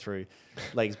crawling through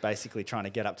leagues, basically trying to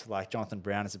get up to Jonathan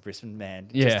Brown as a Brisbane man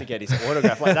just to get his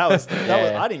autograph. That was,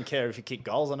 I didn't care if he kicked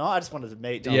goals or not. I just wanted to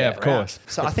meet Jonathan Brown. Of course.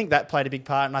 So I think that played a big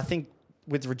part. And I think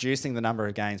with reducing the number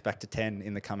of games back to 10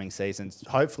 in the coming seasons,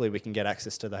 hopefully we can get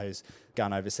access to those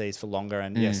going overseas for longer.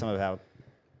 And some of our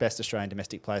best Australian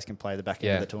domestic players can play the back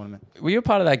end of the tournament. Were you a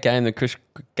part of that game, the Chris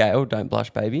Gale, Don't Blush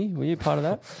Baby? Were you part of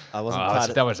that? I wasn't part of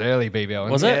that. That was early BBL.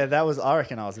 Was it? Yeah, that was, I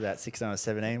reckon I was about 16 or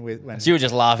 17. So you were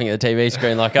just laughing at the TV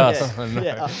screen like us.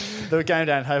 The game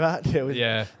down in Hobart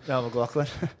with Mel McLaughlin.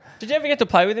 Did you ever get to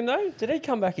play with him though? Did he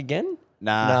come back again?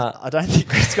 Nah. I don't think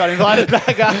Chris got invited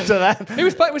back after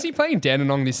that. Was he playing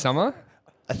Dandenong this summer?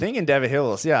 I think Endeavour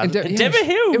Hills, Endeavour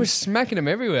Hills? It was smacking him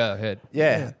everywhere, I heard.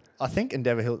 Yeah. I think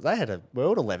Endeavour Hills, they had a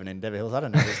World 11 in Endeavour Hills. I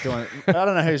don't know who's doing I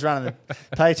don't know who's running the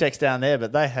paychecks down there,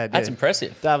 but they had... That's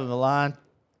impressive. David Milan,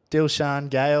 Dilshan,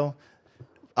 Gale.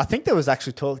 I think there was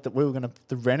actually talk that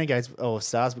the Renegades or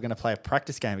Stars were going to play a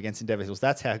practice game against Endeavour Hills.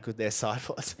 That's how good their side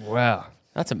was. Wow.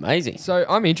 That's amazing. So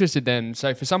I'm interested then.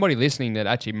 So for somebody listening that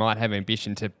actually might have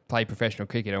ambition to play professional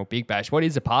cricket or Big Bash, what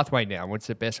is the pathway now? What's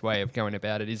the best way of going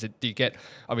about it? Do you get,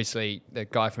 obviously, the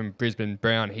guy from Brisbane,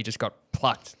 Brown, he just got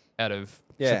plucked out of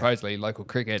supposedly local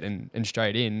cricket and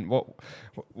straight in.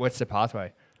 What's the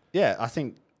pathway? Yeah, I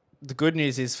think the good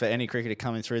news is for any cricketer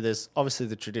coming through, there's obviously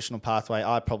the traditional pathway.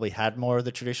 I probably had more of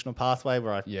the traditional pathway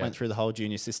where I went through the whole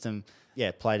junior system,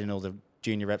 played in all the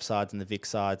junior rep sides and the Vic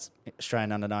sides,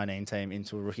 Australian under-19 team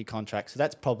into a rookie contract. So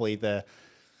that's probably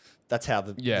that's how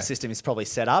the system is probably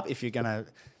set up if you're going to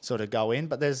sort of go in.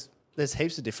 But there's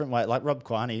heaps of different ways. Like Rob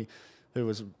Quiney, who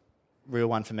was real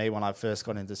one for me when I first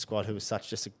got into the squad, who was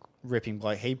just a ripping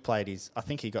bloke. He played I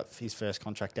think he got his first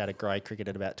contract out of grade cricket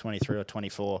at about 23 or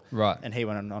 24. Right. And he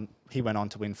went on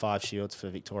to win 5 Shields for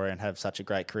Victoria and have such a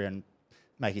great career and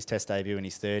make his Test debut in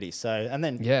his 30s. So, and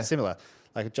then similar,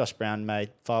 like Josh Brown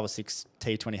made 5 or 6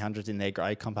 T2000s in their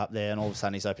grade comp up there, and all of a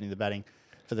sudden he's opening the batting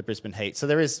for the Brisbane Heat. So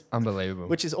there is unbelievable,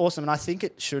 which is awesome. And I think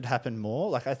it should happen more.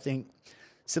 Like I think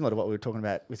similar to what we were talking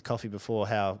about with coffee before,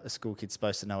 how a school kid's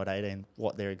supposed to know at 18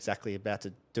 what they're exactly about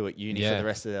to do at uni for the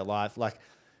rest of their life. Like,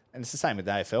 and it's the same with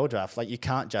the AFL draft. Like, you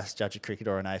can't just judge a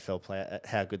cricketer or an AFL player at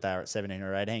how good they are at 17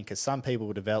 or 18, because some people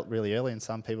will develop really early and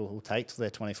some people will take till they're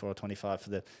 24 or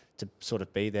 25 to sort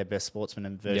of be their best sportsman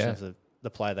and version of the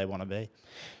player they want to be.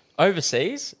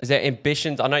 Overseas, is there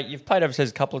ambitions? I know you've played overseas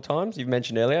a couple of times. You've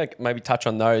mentioned earlier, maybe touch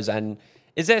on those. And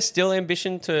is there still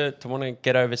ambition to want to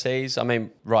get overseas? I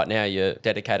mean, right now you're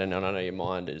dedicated, and I know your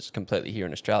mind is completely here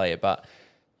in Australia, but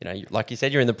you know, like you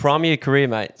said, you're in the prime of your career,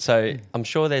 mate. So I'm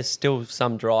sure there's still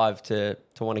some drive to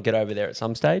want to get over there at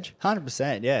some stage.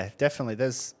 100%, yeah, definitely.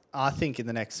 I think in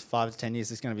the next 5 to 10 years,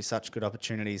 there's going to be such good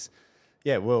opportunities,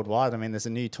 worldwide. I mean, there's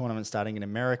a new tournament starting in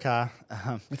America.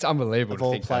 It's unbelievable of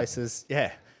all places.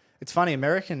 Yeah, it's funny.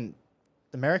 Americans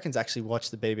actually watch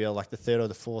the BBL like the 3rd or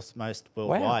the 4th most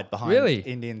worldwide, behind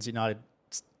Indians, United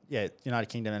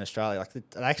Kingdom and Australia. Like they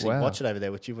actually watch it over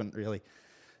there, which you wouldn't really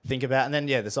think about. And then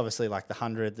there's obviously like the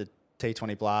 100, the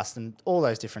T20 Blast, and all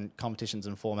those different competitions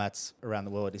and formats around the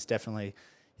world. Is definitely,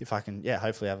 if I can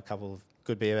hopefully have a couple of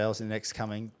good BBLs in the next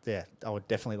coming, I would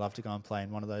definitely love to go and play in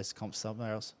one of those comps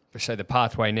somewhere else. So the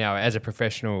pathway now as a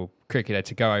professional cricketer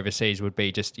to go overseas would be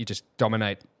you just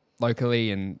dominate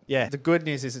locally. And the good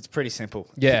news is it's pretty simple.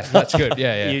 Yeah, that's good.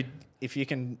 Yeah. If you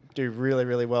can do really,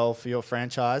 really well for your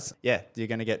franchise, you're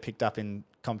going to get picked up in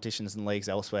competitions and leagues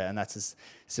elsewhere, and that's as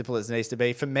simple as it needs to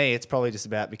be. For me, it's probably just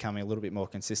about becoming a little bit more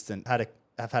consistent.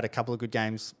 I've had a couple of good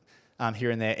games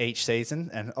here and there each season,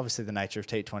 and obviously the nature of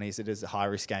T20s, it is a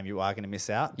high-risk game. You are going to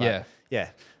miss out. But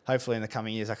hopefully in the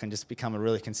coming years I can just become a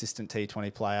really consistent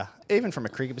T20 player, even from a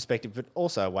cricket perspective, but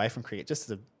also away from cricket.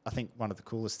 I think one of the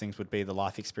coolest things would be the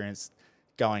life experience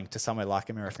going to somewhere like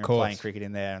America and playing cricket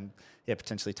in there, and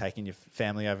potentially taking your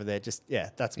family over there.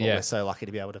 That's what we're so lucky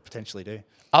to be able to potentially do.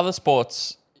 Other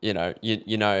sports, and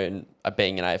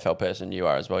being an AFL person, you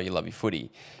are as well, you love your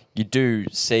footy. You do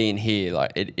see and hear,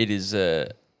 like, it is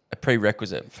a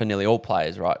prerequisite for nearly all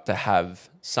players, right, to have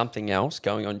something else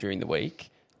going on during the week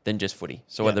than just footy.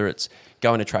 So whether it's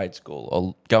going to trade school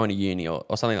or going to uni or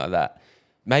something like that,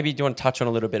 maybe do you want to touch on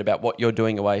a little bit about what you're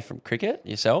doing away from cricket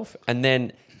yourself? And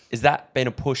then, is that been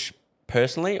a push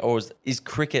personally, or is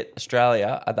Cricket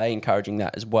Australia, are they encouraging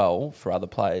that as well for other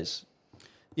players?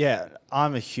 Yeah,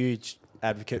 I'm a huge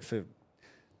advocate for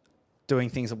doing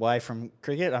things away from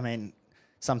cricket. I mean,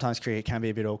 sometimes cricket can be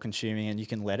a bit all-consuming and you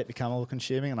can let it become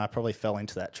all-consuming, and I probably fell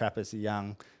into that trap as a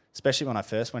young, especially when I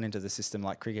first went into the system.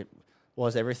 Like, cricket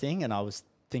was everything, and I was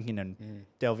thinking and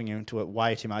delving into it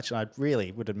way too much, and I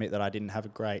really would admit that I didn't have a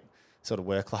great sort of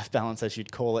work-life balance, as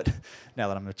you'd call it, now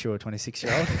that I'm a mature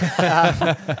 26-year-old.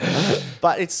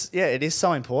 But it is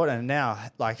so important. And now,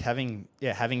 like, having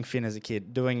Finn as a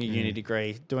kid, doing a uni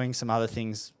degree, doing some other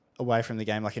things away from the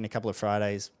game, like in a couple of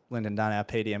Fridays, Lyndon Dunn, our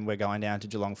PDM, we're going down to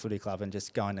Geelong Footy Club and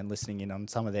just going and listening in on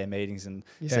some of their meetings and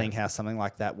seeing how something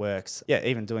like that works. Yeah,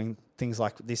 even doing things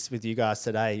like this with you guys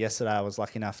today. Yesterday, I was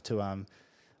lucky enough to,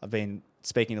 I've been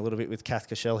speaking a little bit with Kath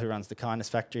Cashel, who runs the Kindness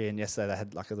Factory, and yesterday they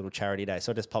had like a little charity day.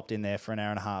 So I just popped in there for an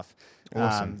hour and a half.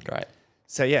 Awesome. Great.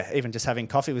 So even just having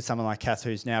coffee with someone like Kath,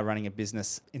 who's now running a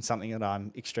business in something that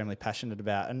I'm extremely passionate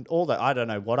about. And although I don't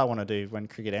know what I want to do when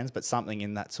cricket ends, but something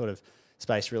in that sort of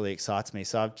space really excites me.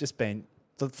 So I've just been,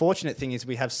 the fortunate thing is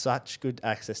we have such good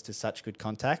access to such good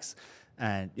contacts.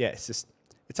 And it's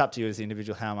up to you as the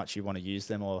individual how much you want to use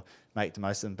them or make the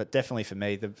most of them. But definitely for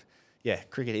me,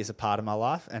 cricket is a part of my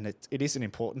life, and it is an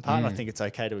important part. And I think it's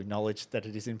okay to acknowledge that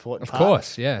it is an important part. Of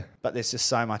course, yeah. But there's just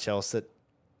so much else that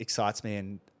excites me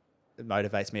and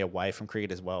motivates me away from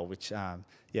cricket as well, which I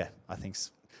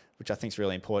think's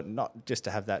really important. Not just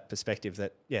to have that perspective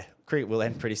that cricket will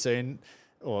end pretty soon,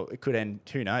 or it could end.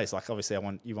 Who knows? Like, obviously,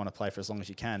 you want to play for as long as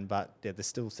you can, but there's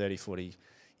still 30, 40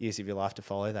 years of your life to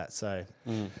follow that. So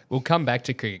we'll come back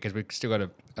to cricket because we've still got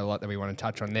a lot that we want to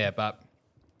touch on there, but.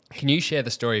 Can you share the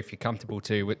story, if you're comfortable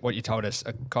to, with what you told us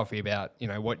at coffee about,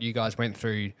 what you guys went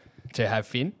through to have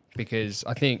Finn? Because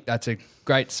I think that's a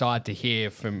great side to hear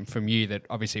from you that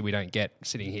obviously we don't get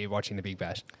sitting here watching the Big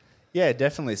Bash. Yeah,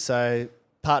 definitely. So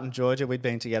Parton, Georgia, we'd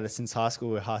been together since high school.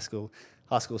 We were high school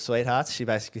high school sweethearts. She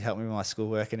basically helped me with my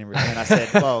schoolwork, and in return I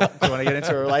said, well, do you want to get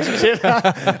into a relationship?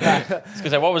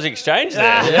 Because what was the exchange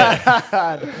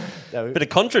there? Bit of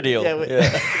contra deal.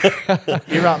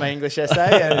 You write my English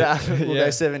essay, and we'll go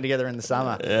 7 together in the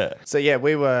summer. Yeah. So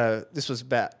this was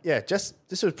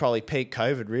this was probably peak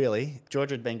COVID really.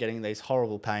 Georgia had been getting these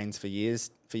horrible pains for years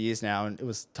now, and it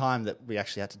was time that we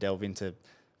actually had to delve into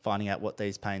finding out what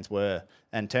these pains were.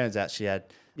 And turns out she had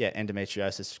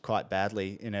endometriosis quite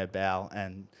badly in her bowel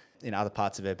and in other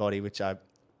parts of her body, which I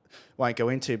won't go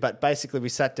into. But basically we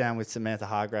sat down with Samantha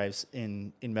Hargraves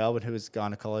in Melbourne, who was a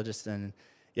gynecologist, and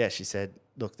she said,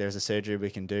 look, there's a surgery we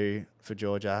can do for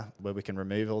Georgia where we can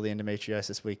remove all the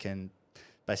endometriosis. We can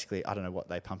basically, I don't know what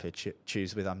they pump her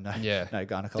tubes with. I'm no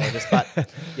gynecologist.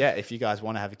 But if you guys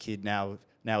want to have a kid, now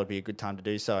would be a good time to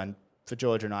do so. And for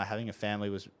Georgia and I, having a family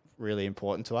was really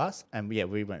important to us. And we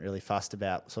weren't really fussed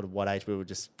about sort of what age we were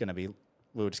just going to be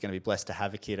blessed to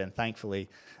have a kid. And thankfully,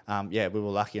 we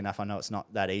were lucky enough. I know it's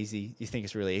not that easy. You think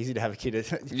it's really easy to have a kid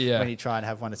when you try and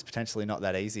have one, it's potentially not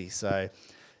that easy. So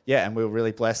and we were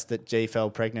really blessed that G fell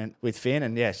pregnant with Finn,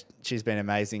 and she's been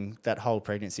amazing that whole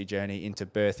pregnancy journey into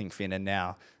birthing Finn, and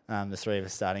now the three of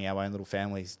us starting our own little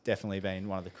family's definitely been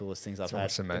one of the coolest things I've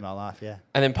had in my life. Yeah.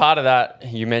 And then part of that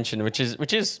you mentioned, which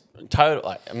is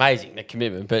total amazing, the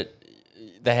commitment, but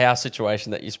the house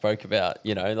situation that you spoke about,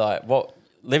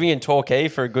 living in Torquay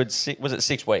for a good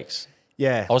 6 weeks?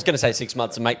 Yeah. I was going to say 6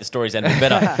 months to make the stories end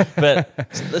better,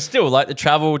 but still, the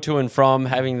travel to and from,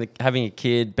 having a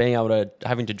kid, being able to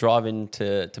having to drive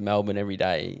into Melbourne every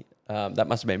day, that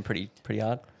must have been pretty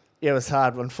hard. Yeah, it was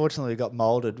hard. Unfortunately, we got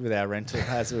moulded with our rental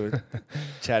as we were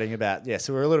chatting about. Yeah,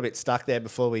 so we were a little bit stuck there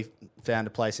before we found a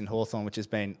place in Hawthorn, which has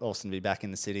been awesome to be back in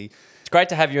the city. It's great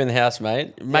to have you in the house,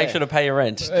 mate. Make sure to pay your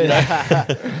rent.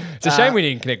 It's a shame we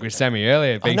didn't connect with Sammy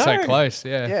earlier, being so close.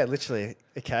 Yeah. Yeah, literally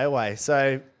a K away.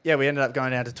 So, we ended up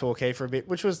going down to Torquay for a bit,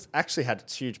 which was actually had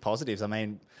huge positives. I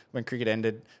mean, when cricket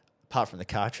ended, apart from the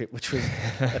car trip, which was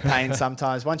a pain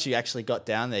sometimes, once you actually got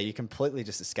down there, you completely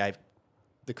just escaped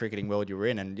the cricketing world you were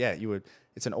in, and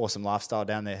it's an awesome lifestyle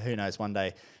down there. Who knows, one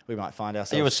day we might find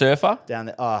ourselves. Are you a surfer? Down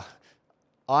there? Oh,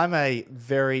 I'm a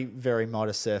very, very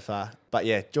modest surfer, but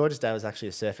Georgia's dad was actually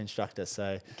a surf instructor,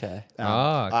 so okay.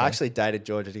 I actually dated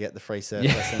Georgia to get the free surf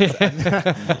lessons,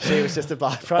 and she was just a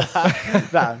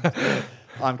byproduct. No,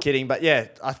 I'm kidding, but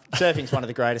surfing's one of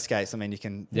the great escapes. I mean, you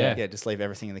can just leave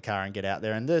everything in the car and get out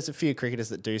there. And there's a few cricketers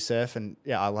that do surf, and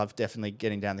I love definitely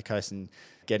getting down the coast and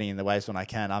getting in the waves when I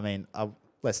can. I mean,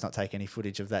 let's not take any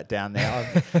footage of that down there.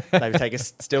 I'll maybe take a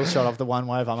still shot of the one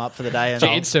wave. I'm up for the day. And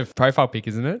It's a profile pic,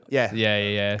 isn't it?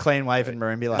 Yeah. Clean wave and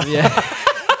Marimbula. Yeah.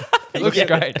 It looks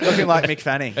great. Looking like Mick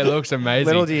Fanning. It looks amazing.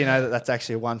 Little do you know that that's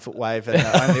actually a 1 foot wave and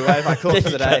the only wave I caught for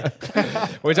the day.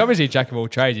 Well, he's obviously a jack of all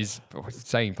trades. He's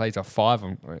saying he plays off 5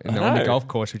 on the golf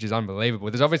course, which is unbelievable.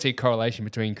 There's obviously a correlation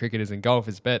between cricketers and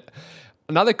golfers, but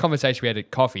another conversation we had at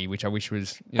coffee, which I wish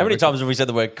was... How many times have we said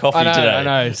the word coffee today? I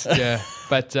know, yeah.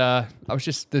 But I was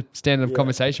just the standard of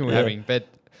conversation we're having. But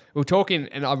we're talking,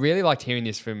 and I really liked hearing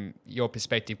this from your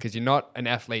perspective, because you're not an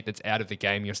athlete that's out of the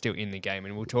game, you're still in the game.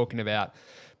 And we're talking about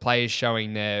players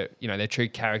showing their true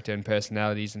character and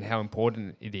personalities and how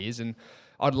important it is. And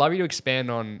I'd love you to expand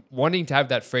on wanting to have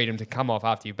that freedom to come off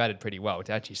after you've batted pretty well,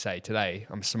 to actually say, today,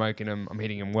 I'm smoking them, I'm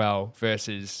hitting them well,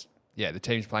 versus... the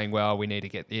team's playing well, we need to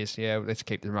get this, let's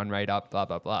keep the run rate up, blah,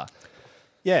 blah, blah.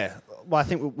 Yeah, well, I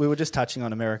think we were just touching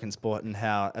on American sport and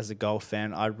how, as a golf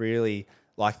fan, I really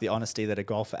like the honesty that a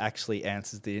golfer actually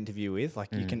answers the interview with. Like,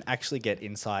 you can actually get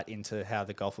insight into how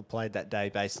the golfer played that day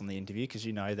based on the interview, because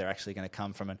they're actually going to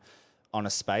come from an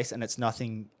honest space, and it's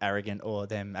nothing arrogant or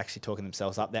them actually talking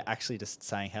themselves up. They're actually just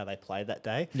saying how they played that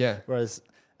day. Yeah. Whereas,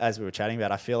 as we were chatting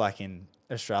about, I feel like in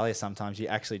Australia, sometimes you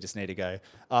actually just need to go,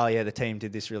 the team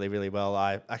did this really, really well.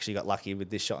 I actually got lucky with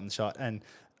this shot and shot. And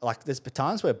there's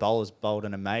times where bowlers bowled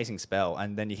an amazing spell,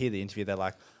 and then you hear the interview, they're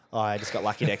like, I just got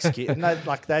lucky to execute. And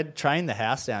they'd train the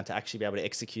house down to actually be able to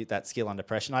execute that skill under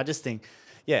pressure. And I just think,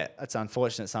 it's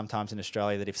unfortunate sometimes in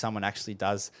Australia that if someone actually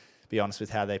does be honest with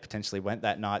how they potentially went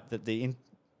that night, that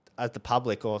as the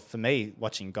public, or for me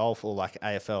watching golf or like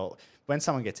AFL, when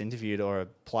someone gets interviewed or a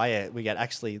player, we get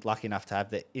actually lucky enough to have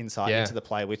the insight into the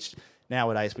player, which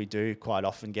nowadays we do quite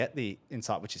often get the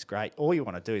insight, which is great. All you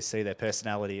want to do is see their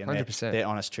personality and their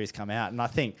honest truth come out. And I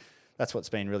think that's what's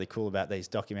been really cool about these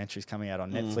documentaries coming out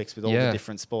on Netflix with all the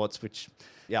different sports, which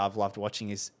I've loved watching,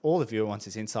 is all the viewer wants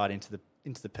is insight into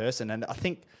the person. And I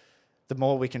think the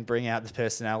more we can bring out the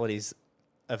personalities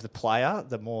of the player,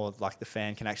 the more like the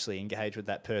fan can actually engage with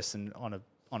that person on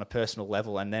a personal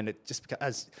level. And then it just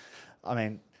becomes,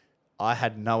 I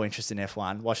had no interest in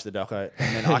F1, watched the doco,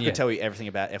 and then I could tell you everything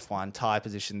about F1, tyre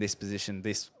position,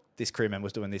 this crew member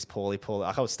was doing this poorly.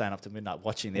 Like I was staying up to midnight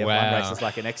watching the F1 races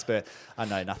like an expert. I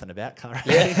know nothing about car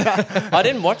racing. I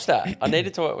didn't watch that. I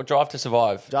needed to Drive to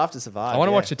Survive. Drive to Survive. I want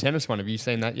to watch the tennis one. Have you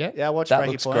seen that yet? Yeah, I watched That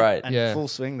Breaking looks Point great. and Full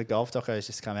Swing. The golf doco has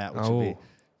just come out, which will be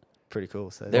pretty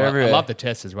cool. So They're everywhere. I love the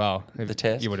test as well. The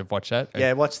test? You would have watched that?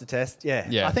 yeah, watch the test.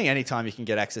 Yeah. I think anytime you can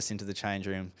get access into the change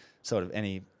room, sort of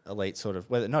any elite sort of,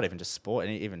 whether not even just sport,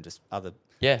 even just other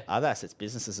assets,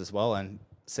 businesses as well, and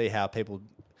see how people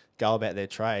go about their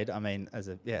trade. I mean, as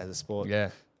a sport,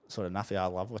 sort of nuffy. I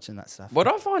love watching that stuff. What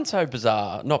I find so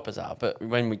bizarre, not bizarre, but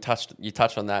when you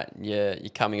touched on that, you're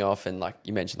coming off and like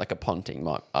you mentioned, like a Ponting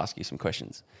might ask you some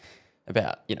questions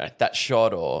about, that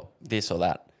shot or this or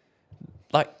that.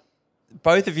 Like,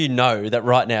 both of you know that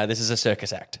right now this is a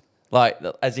circus act. Like,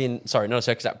 as in, sorry, not a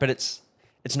circus act, but it's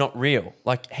not real.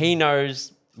 Like, he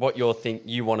knows what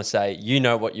you want to say, you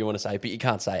know what you want to say, but you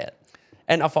can't say it.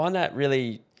 And I find that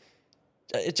really,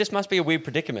 it just must be a weird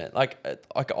predicament. Like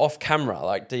off camera,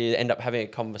 like, do you end up having a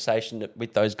conversation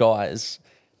with those guys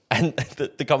and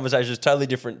the conversation is totally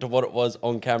different to what it was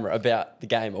on camera about the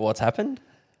game or what's happened?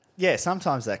 Yeah,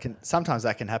 sometimes that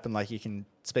can happen. Like, you can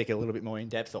speak a little bit more in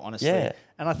depth or honestly. Yeah.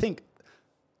 And I think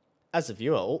as a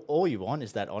viewer, all you want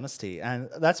is that honesty. And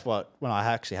that's what, when I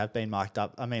actually have been mic'd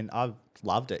up, I mean, I've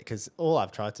loved it because all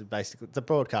I've tried to basically, the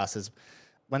broadcasters,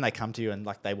 when they come to you and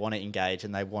like they want to engage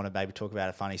and they want to maybe talk about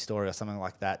a funny story or something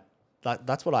like that,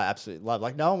 that's what I absolutely love.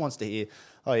 Like, no one wants to hear,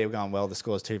 oh, yeah, we're going well, the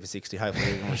score's 2 for 60,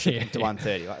 hopefully we're going to shoot it to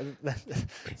 130. Like,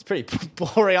 it's pretty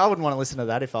boring. I wouldn't want to listen to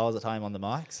that if I was at home on the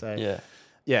mic. So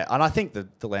yeah, and I think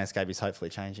the landscape is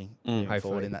hopefully changing moving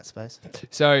forward in that space.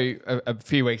 So a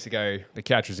few weeks ago, the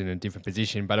couch was in a different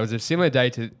position, but it was a similar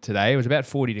day to today. It was about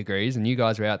 40 degrees, and you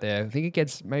guys were out there. I think it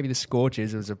gets maybe the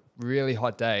scorches. It was a really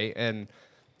hot day, and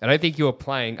I don't think you were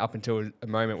playing up until a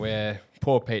moment where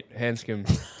poor Pete Hanscom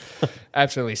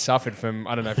absolutely suffered from,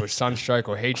 I don't know if it was sunstroke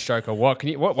or heat stroke or what.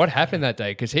 What happened that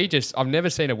day? Because I've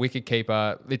never seen a wicket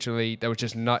keeper literally, there was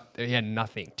just he had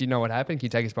nothing. Do you know what happened? Can you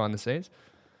take us behind the scenes?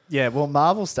 Yeah, well,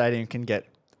 Marvel Stadium can get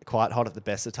quite hot at the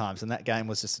best of times, and that game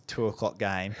was just a 2:00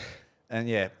 game. And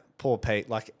yeah, poor Pete,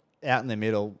 like out in the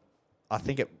middle, I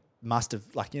think it must have,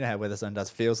 like, you know how Weatherzone does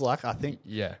feels like? I think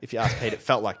if you ask Pete, it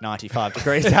felt like 95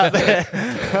 degrees out there.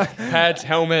 Pads,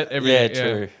 helmet, everything. Yeah,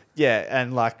 true. Yeah,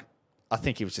 and like, I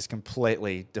think he was just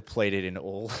completely depleted in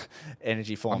all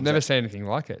energy forms. I've never seen anything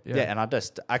like it. Yeah, and I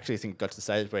just actually think it got to the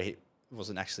stage where he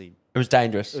wasn't actually... It was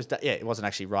dangerous. It wasn't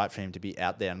actually right for him to be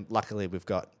out there. And luckily, we've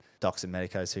got docs and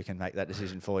medicos who can make that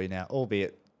decision for you now,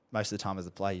 albeit most of the time as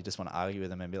a player, you just want to argue with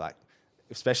them and be like,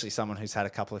 especially someone who's had a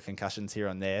couple of concussions here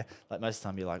and there, like most of the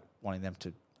time you're like wanting them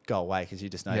to go away because you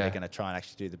just know they're going to try and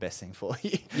actually do the best thing for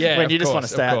you. Yeah, when you just want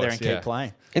to stay out there and keep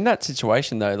playing. In that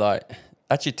situation though, like,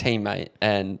 that's your teammate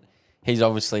and he's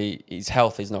obviously, his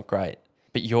health is not great,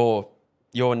 but you're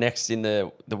next in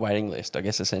the waiting list, I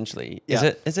guess, essentially.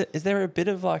 Is there a bit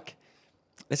of like,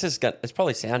 it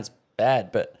probably sounds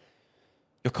bad, but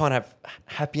you're kind of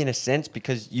happy in a sense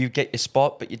because you get your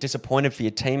spot, but you're disappointed for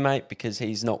your teammate because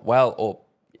he's not well, or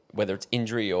whether it's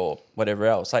injury or whatever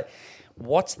else. Like,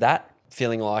 what's that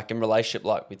feeling like and relationship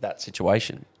like with that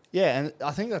situation? Yeah, and I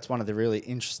think that's one of the really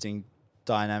interesting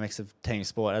dynamics of team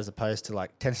sport as opposed to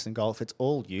like tennis and golf. It's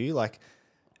all you. Like,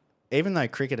 even though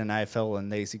cricket and AFL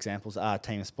and these examples are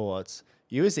team sports,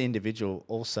 you as the individual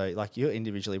also, like, you're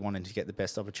individually wanting to get the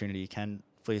best opportunity you can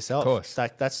for yourself. Of course.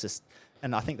 Like, that's just...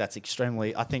 And I think that's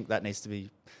I think that needs to be,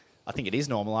 I think it is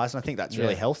normalised, and I think that's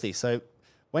really healthy. So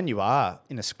when you are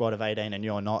in a squad of 18 and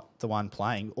you're not the one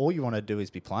playing, all you want to do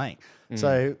is be playing.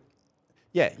 So,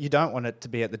 yeah, you don't want it to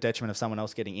be at the detriment of someone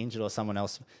else getting injured or someone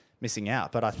else missing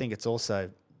out. But I think it's also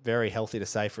very healthy to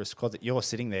say for a squad that you're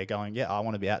sitting there going, yeah, I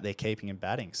want to be out there keeping and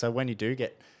batting. So when you do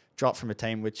get dropped from a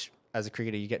team, which as a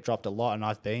cricketer you get dropped a lot, and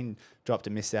I've been dropped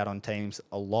and missed out on teams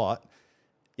a lot,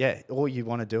 yeah, all you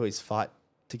want to do is fight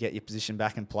to get your position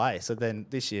back and play. So then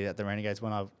this year at the Renegades,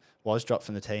 when I was dropped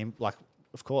from the team, like,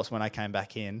 of course, when I came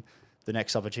back in, the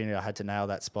next opportunity I had to nail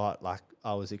that spot, like,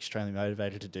 I was extremely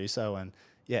motivated to do so. And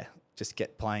yeah, just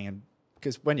get playing. And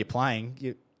because when you're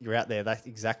playing, you're out there, that's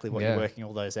exactly what you're working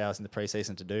all those hours in the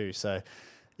preseason to do. So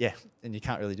yeah, and you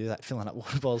can't really do that filling up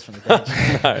water bottles from the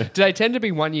bench. No. Do they tend to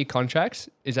be 1 year contracts?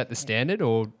 Is that the standard,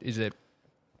 or is it?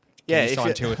 Yeah, you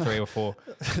sign 2 or 3 or 4.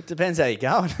 It depends how you're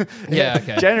going. Yeah,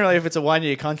 okay. Generally, if it's a 1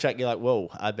 year contract, you're like, whoa,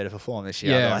 I better perform this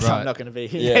year. Otherwise, I'm not going to be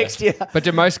here next year. But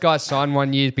do most guys sign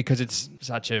 1 year because it's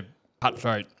such a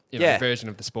cutthroat version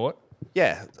of the sport?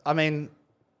 Yeah. I mean,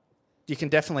 you can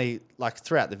definitely, like,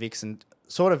 throughout the VIX and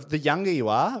sort of the younger you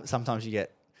are, sometimes you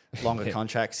get longer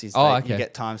contracts is Okay. you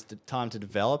get time to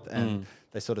develop, and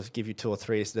they sort of give you 2 or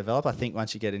 3 years to develop. I think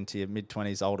once you get into your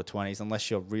mid-20s, older 20s,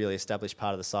 unless you're a really established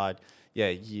part of the side, yeah,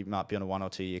 you might be on a 1 or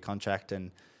 2 year contract.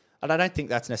 And I don't think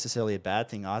that's necessarily a bad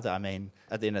thing either. I mean,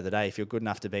 at the end of the day, if you're good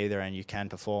enough to be there and you can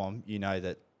perform, you know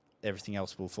that everything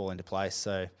else will fall into place.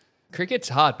 So Cricket's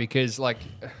hard because, like,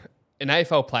 an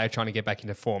AFL player trying to get back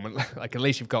into form, and like at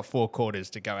least you've got 4 quarters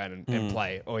to go out and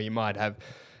play, or you might have.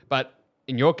 But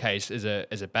in your case, as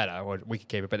a batter, or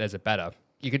wicketkeeper, but as a batter,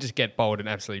 you could just get bowled an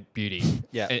absolute beauty,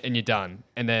 and you're done.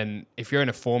 And then if you're in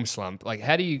a form slump, like,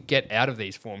 how do you get out of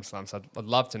these form slumps? I'd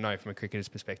love to know from a cricketer's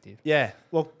perspective. yeah,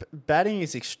 well, batting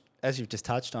is as you've just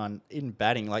touched on. In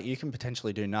batting, like, you can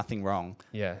potentially do nothing wrong,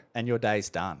 and your day's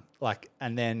done. Like,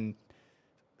 and then,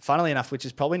 funnily enough, which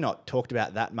is probably not talked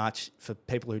about that much for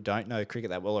people who don't know cricket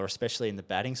that well, or especially in the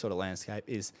batting sort of landscape,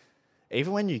 is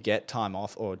even when you get time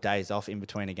off or days off in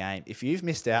between a game, if you've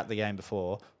missed out the game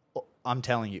before, I'm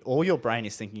telling you, all your brain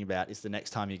is thinking about is the next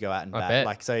time you go out and bat. bet.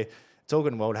 Like, so it's all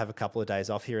good and well to have a couple of days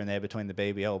off here and there between the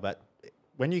BBL, but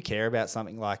when you care about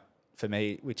something like, for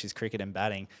me, which is cricket and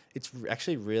batting, it's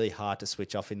actually really hard to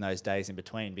switch off in those days in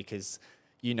between, because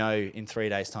you know in 3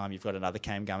 days' time you've got another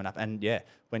game coming up. And yeah,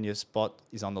 when your spot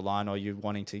is on the line or you're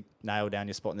wanting to nail down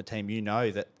your spot in the team, you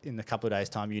know that in a couple of days'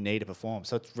 time you need to perform.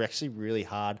 So it's actually really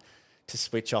hard to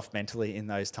switch off mentally in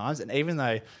those times. And even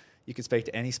though you could speak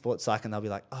to any sports psych and they'll be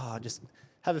like, oh, just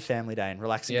have a family day and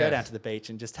relax and go down to the beach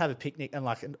and just have a picnic. And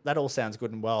like, that all sounds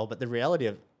good and well, but the reality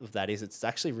of that is it's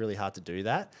actually really hard to do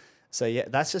that. So yeah,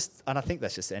 that's just, and I think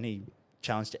that's just any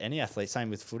challenge to any athlete. Same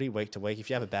with footy, week to week. If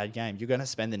you have a bad game, you're going to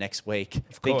spend the next week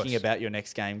thinking about your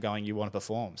next game, going, you want to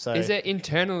perform. So is there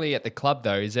internally at the club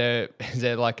though? Is there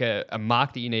like a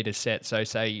mark that you need to set? So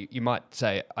say you might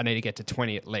say, I need to get to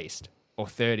 20 at least, or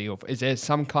 30, or is there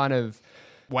some kind of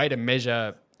way to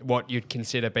measure what you'd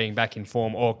consider being back in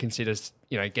form, or consider,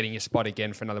 you know, getting your spot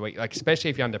again for another week? Like, especially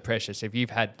if you're under pressure. So if you've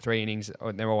had 3 innings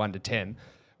or they're all under 10.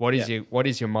 What is your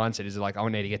mindset? Is it like, I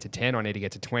need to get to 10, or I need to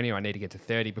get to 20, or I need to get to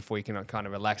 30 before you can kind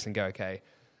of relax and go, okay,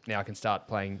 now I can start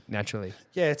playing naturally?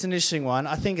 Yeah, it's an interesting one.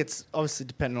 I think it's obviously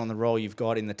dependent on the role you've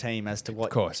got in the team as to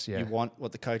what you want,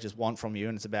 what the coaches want from you,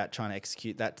 and it's about trying to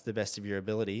execute that to the best of your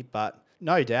ability. But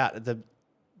no doubt,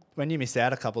 when you miss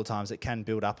out a couple of times, it can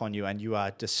build up on you, and you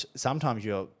are just, sometimes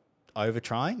you're over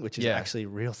trying, which is actually a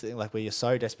real thing, like where you're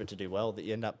so desperate to do well that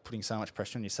you end up putting so much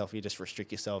pressure on yourself, you just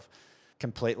restrict yourself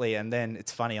completely. And then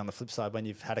it's funny, on the flip side, when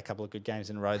you've had a couple of good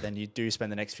games in a row, then you do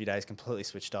spend the next few days completely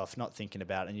switched off, not thinking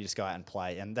about it, and you just go out and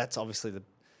play. And that's obviously the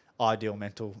ideal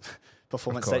mental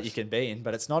performance that you can be in,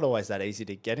 but it's not always that easy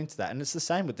to get into that. And it's the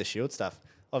same with the Shield stuff.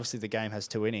 Obviously the game has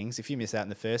 2 innings. If you miss out in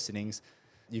the first innings,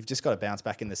 you've just got to bounce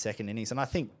back in the second innings. And I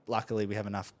think luckily we have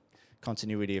enough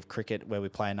continuity of cricket where we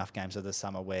play enough games over the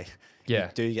summer where you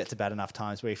do get to bat enough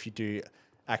times, where if you do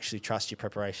actually trust your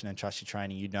preparation and trust your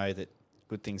training, you know that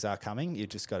good things are coming. You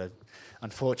just got to,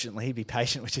 unfortunately, be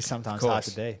patient, which is sometimes hard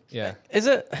to be. Yeah. Is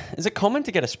it common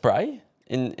to get a spray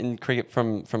in cricket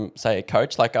from say a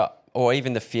coach, like or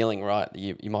even the feeling, right?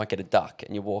 You might get a duck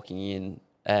and you're walking in,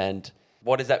 and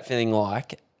what is that feeling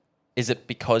like? Is it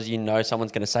because you know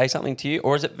someone's going to say something to you,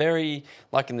 or is it very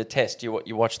like in the test? You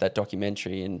watch that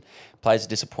documentary and players are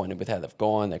disappointed with how they've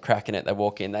gone. They're cracking it. They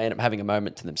walk in. They end up having a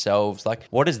moment to themselves. Like,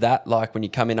 what is that like when you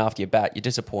come in after your bat? You're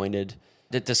disappointed.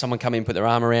 Does someone come in, put their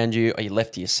arm around you? Are you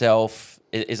left to yourself?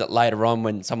 Is it later on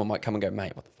when someone might come and go,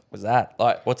 mate, what the fuck was that?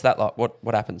 Like, what's that like?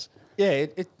 What happens? Yeah,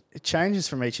 it changes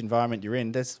from each environment you're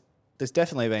in. There's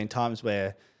definitely been times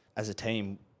where, as a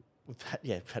team, we've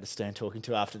had a stern talking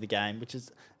to after the game, which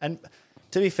is, and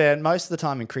to be fair, most of the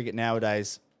time in cricket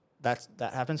nowadays, that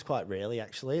happens quite rarely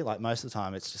actually. Like, most of the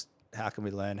time it's just, how can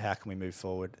we learn? How can we move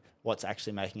forward? What's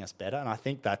actually making us better? And I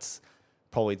think that's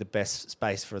probably the best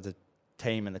space for the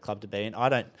team and the club to be in. I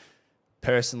don't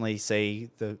personally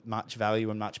see the much value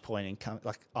and much point in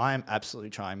like, I am absolutely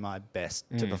trying my best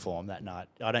to perform that night.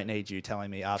 I don't need you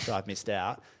telling me after I've missed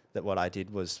out that what I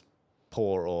did was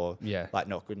poor or like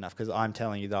not good enough, because I'm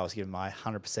telling you that I was giving my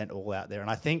 100% all out there. And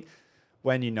I think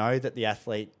when you know that the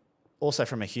athlete, also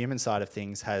from a human side of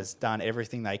things, has done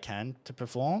everything they can to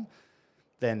perform,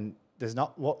 then there's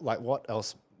not what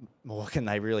else more can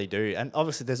they really do? And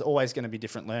obviously there's always going to be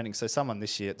different learning. So someone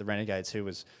this year at the Renegades who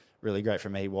was really great for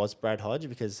me was Brad Hodge,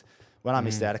 because when I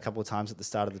missed out a couple of times at the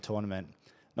start of the tournament,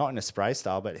 not in a spray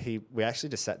style, but we actually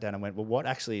just sat down and went, well, what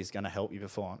actually is going to help you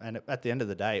perform? And at the end of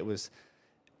the day, it was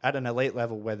at an elite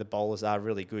level where the bowlers are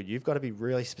really good. You've got to be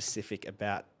really specific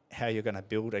about how you're going to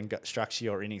build and structure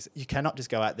your innings. You cannot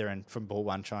just go out there and from ball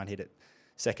one try and hit it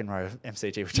second row of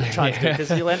MCG, which I'm trying to do,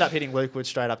 because you'll end up hitting Luke Wood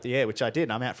straight up the air, which I did,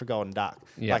 and I'm out for golden duck.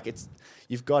 Yeah. Like,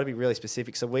 you've got to be really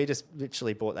specific. So we just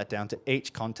literally brought that down to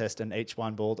each contest and each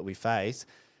one ball that we face.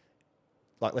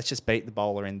 Like, let's just beat the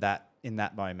bowler in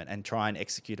that moment and try and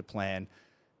execute a plan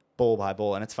ball by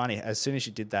ball. And it's funny, as soon as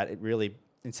you did that, it really,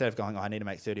 instead of going, I need to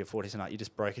make 30 or 40 tonight, you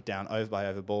just broke it down over by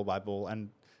over, ball by ball. And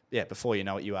yeah, before you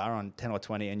know it, you are on 10 or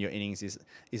 20 and your innings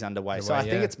is underway. So I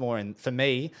think it's more for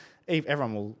me,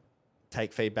 everyone will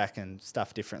take feedback and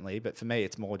stuff differently, but for me,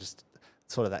 it's more just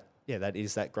sort of that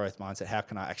is that growth mindset. How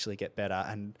can I actually get better?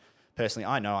 And personally,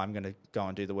 I know I'm going to go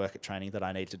and do the work at training that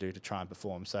I need to do to try and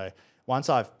perform. So once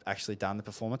I've actually done the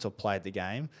performance or played the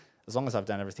game, as long as I've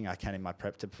done everything I can in my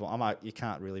prep to perform, you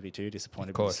can't really be too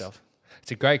disappointed with yourself.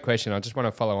 It's a great question. I just want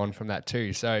to follow on from that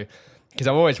too. So, because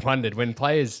I've always wondered when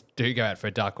players do go out for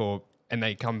a duck and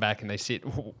they come back and they sit,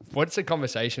 what's the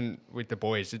conversation with the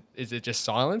boys? Is it just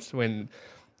silence when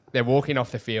they're walking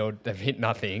off the field, they've hit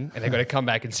nothing, and they've got to come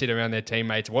back and sit around their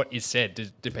teammates? What is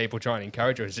said? Do people try and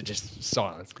encourage, or is it just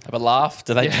silence? Have a laugh?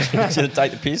 Do they just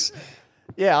take the piss?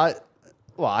 Yeah,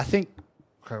 I think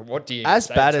what do you as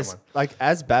say bad to as someone?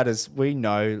 as batters, we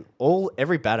know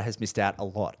every batter has missed out a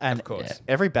lot, and Of course.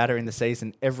 every batter in the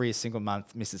season, every single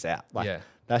month misses out.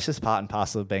 That's just part and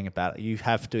parcel of being a batter. You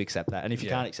have to accept that, and if you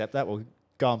can't accept that, well,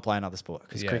 go and play another sport,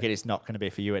 because cricket is not going to be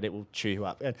for you, and it will chew you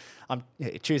up. And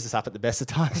it chews us up at the best of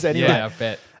times anyway. Yeah, I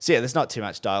bet. So there's not too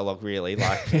much dialogue really.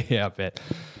 Like, Yeah, I bet.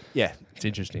 yeah, It's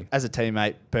interesting. as a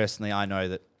teammate, personally, I know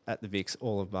that at the Vics,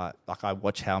 I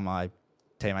watch how my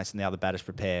teammates and the other batters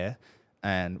prepare,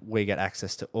 and we get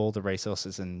access to all the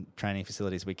resources and training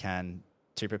facilities we can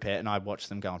to prepare, and I watch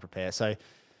them go and prepare. So,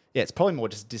 yeah, it's probably more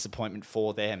just disappointment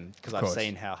for them, because I've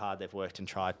seen how hard they've worked and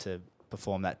tried to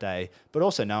perform that day, but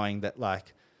also knowing that,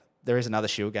 like, there is another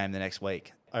Shield game the next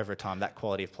week. Over time, that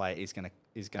quality of play is going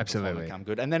to perform and come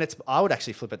good. And then I would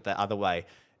actually flip it the other way.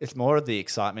 It's more of the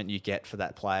excitement you get for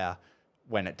that player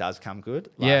when it does come good.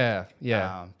 Like,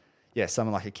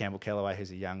 someone like a Campbell Kellaway,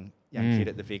 who's a young kid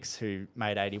at the Vics who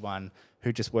made 81,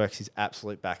 who just works his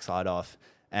absolute backside off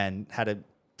and had a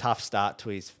tough start to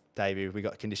his debut. We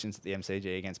got conditions at the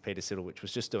MCG against Peter Siddle, which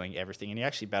was just doing everything, and he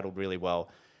actually battled really well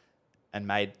and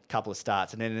made a couple of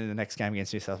starts. And then in the next game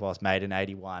against New South Wales, made an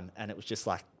 81. And it was just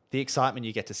like the excitement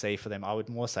you get to see for them. I would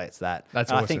more say it's that.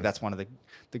 That's and awesome. I think that's one of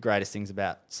the greatest things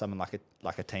about someone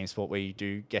like a team sport, where you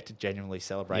do get to genuinely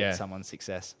celebrate someone's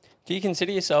success. Do you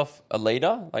consider yourself a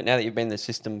leader? Like, now that you've been in the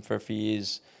system for a few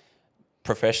years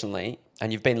professionally,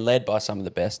 and you've been led by some of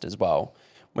the best as well,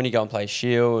 when you go and play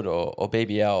Shield or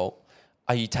BBL,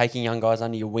 are you taking young guys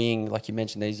under your wing? Like you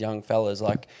mentioned, these young fellas,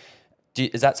 like,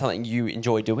 is that something you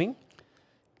enjoy doing?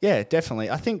 Yeah,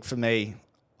 definitely. I think for me,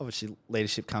 obviously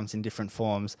leadership comes in different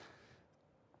forms.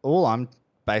 All I'm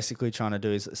basically trying to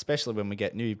do is, especially when we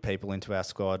get new people into our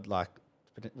squad, like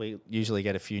we usually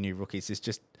get a few new rookies, is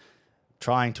just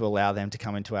trying to allow them to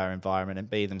come into our environment and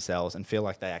be themselves and feel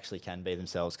like they actually can be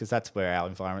themselves, because that's where our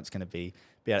environment's going to be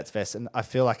at its best. And I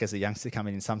feel like as a youngster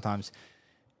coming in, sometimes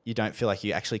you don't feel like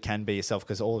you actually can be yourself,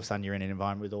 because all of a sudden you're in an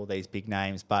environment with all these big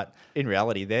names. But in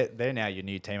reality, they're now your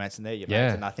new teammates and they're your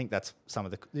mates. And I think that's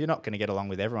you're not going to get along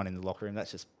with everyone in the locker room.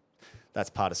 That's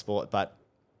part of sport. But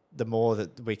the more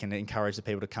that we can encourage the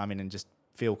people to come in and just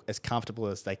feel as comfortable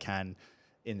as they can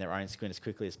in their own skin as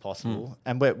quickly as possible.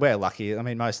 And we're lucky. I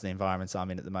mean, most of the environments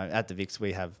I'm in at the moment, at the Vics,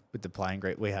 we have, with the playing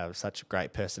group, we have such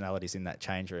great personalities in that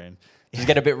change room. You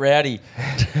get a bit rowdy.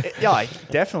 Yeah,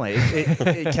 definitely.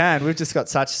 It can. We've just got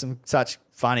such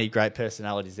funny, great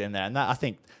personalities in there. And that, I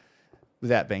think,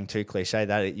 without being too cliche,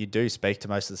 that you do speak to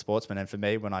most of the sportsmen. And for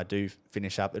me, when I do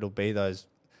finish up, it'll be those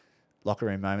locker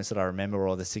room moments that I remember,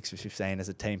 or the 6 for 15 as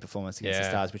a team performance against the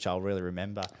Stars, which I'll really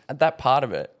remember. And that part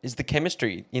of it is the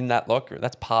chemistry in that locker room.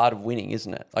 That's part of winning,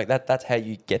 isn't it? Like that's how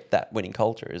you get that winning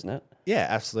culture, isn't it? Yeah,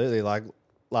 absolutely. Like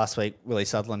last week, Willie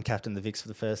Sutherland captained the Vics for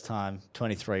the first time,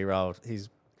 23-year-old. He's,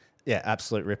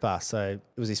 absolute ripper. So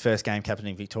it was his first game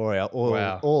captaining Victoria.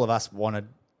 All of us wanted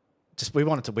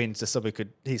to win just so we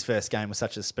could. His first game was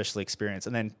such a special experience.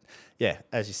 And then,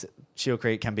 as you said, Shield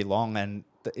cricket can be long, and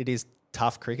it is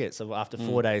tough cricket. So after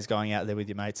 4 days going out there with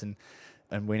your mates and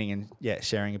winning and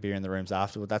sharing a beer in the rooms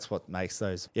afterward, that's what makes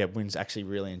those wins actually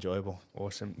really enjoyable.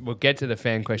 Awesome. We'll get to the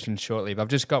fan questions shortly, but I've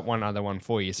just got one other one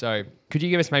for you. So could you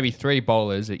give us maybe 3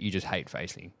 bowlers that you just hate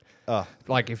facing? Oh,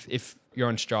 like if you're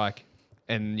on strike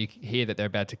and you hear that they're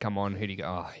about to come on, who do you go,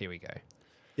 oh, here we go?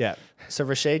 Yeah. So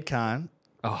Rashid Khan.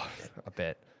 Oh, I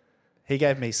bet. He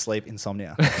gave me sleep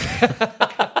insomnia.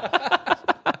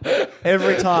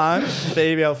 Every time the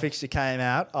BBL fixture came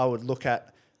out, I would look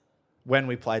at when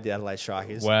we played the Adelaide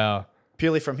Strikers. Wow.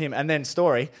 purely from him. And then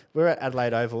we're at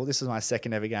Adelaide Oval. This was my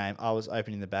second ever game. I was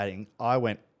opening the batting. I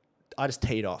just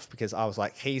teed off because I was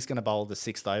like, he's going to bowl the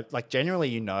 6th over. Like,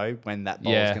 generally, when that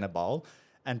bowler's going to bowl.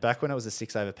 And back when it was a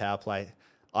 6 over power play,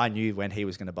 I knew when he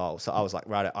was going to bowl. So I was like,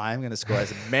 right, I am going to score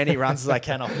as many runs as I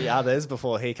can off the others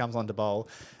before he comes on to bowl.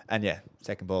 And yeah,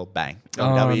 second ball, bang.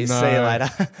 W, see you later.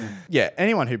 Yeah,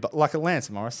 anyone who, like a Lance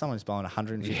Morris, someone who's bowling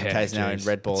 150 Ks now in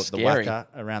red ball at the whacker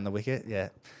around the wicket. Yeah,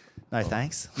 no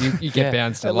thanks. You get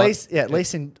bounced at least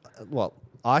in,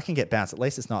 I can get bounced. At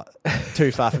least it's not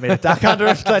too far for me to duck under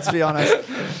it, let's be honest.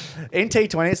 In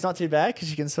T20, it's not too bad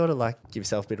because you can sort of like give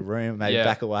yourself a bit of room, maybe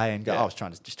back away and go, I was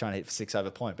just trying to hit for 6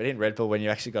 over point. But in red ball, when you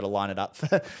actually got to line it up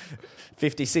for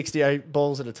 50, 60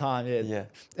 balls at a time,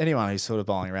 anyone who's sort of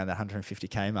bowling around that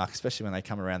 150K mark, especially when they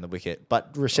come around the wicket.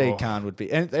 But Rashid Khan would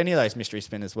be, any of those mystery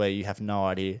spinners where you have no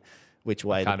idea which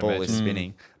way the ball is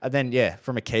spinning. And then,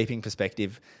 from a keeping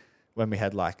perspective, when we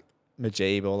had like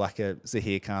Majib or like a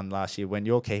Zahir Khan last year, when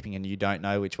you're keeping and you don't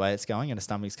know which way it's going and a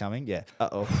stumping's coming,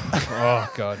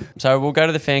 oh God. So we'll go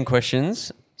to the fan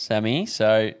questions, Sammy.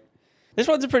 So this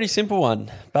one's a pretty simple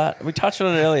one, but we touched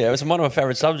on it earlier. It was one of my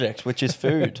favourite subjects, which is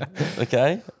food.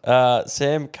 Okay.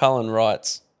 Sam Cullen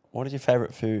writes, what is your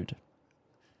favourite food?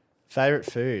 Favourite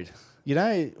food? You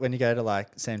know when you go to like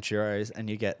Sam Churros and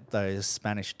you get those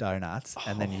Spanish donuts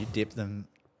and then you dip them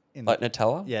in like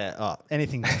Nutella? Yeah,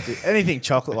 anything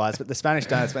chocolate wise, but the Spanish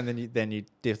donuts when then you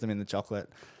dip them in the chocolate,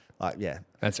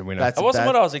 that's a winner. That wasn't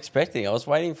what I was expecting. I was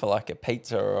waiting for like a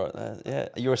pizza or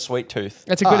you're a sweet tooth.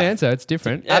 That's a good answer. It's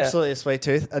different. Yeah. Absolutely a sweet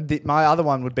tooth. My other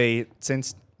one would be,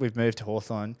 since we've moved to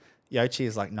Hawthorn, Yochi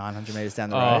is like 900 metres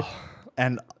down the road,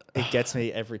 and it gets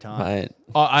me every time. Mate.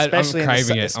 I'm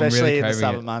craving it. Especially in the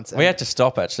summer months. We had to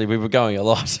stop actually. We were going a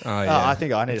lot. I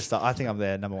think I need to stop. I think I'm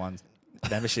their number one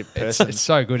membership person. It's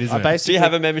so good, isn't it? Do you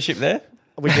have a membership there?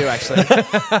 We do actually.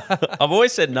 I've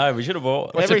always said no. We should have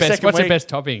bought. What's the best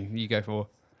topping you go for?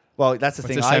 Well, that's the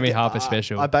thing. What's the Sammy Harper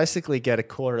special? I basically get a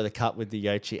quarter of the cup with the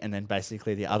Yochi, and then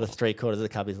basically the other 3/4 of the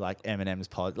cup is like M&M's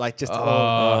pod. Like just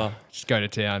just go to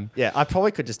town. Yeah, I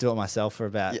probably could just do it myself for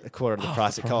about a quarter of the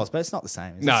price at Coles, but it's not the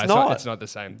same. No, it's not the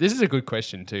same. This is a good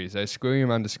question too. So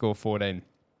Screwium_14.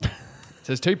 So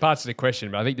there's two parts to the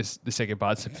question, but I think the second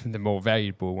part's the more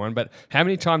valuable one. But how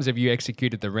many times have you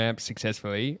executed the ramp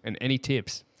successfully, and any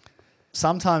tips?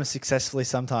 Sometimes successfully,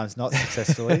 sometimes not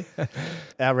successfully.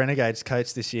 Our Renegades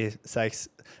coach this year says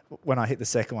when I hit the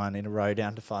second one in a row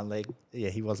down to fine leg,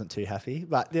 he wasn't too happy.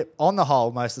 But on the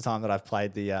whole, most of the time that I've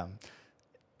played the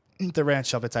round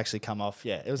shot, it's actually come off.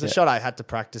 Yeah, it was a shot I had to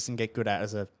practice and get good at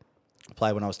as a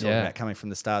player when I was talking about coming from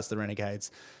the Stars to the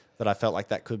Renegades, that I felt like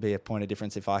that could be a point of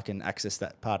difference if I can access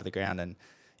that part of the ground. And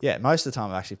most of the time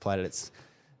I've actually played it,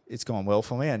 it's gone well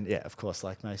for me. And of course,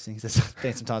 like most things, there's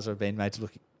been some times where I've been made to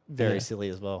look very silly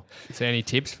as well. So any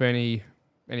tips for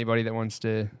anybody that wants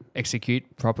to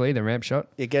execute properly the ramp shot?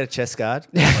 You get a chest guard.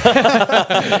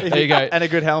 There you go. And a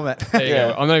good helmet. There you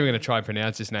go. I'm not even going to try and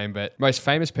pronounce this name, but most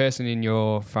famous person in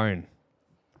your phone?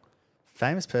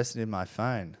 Famous person in my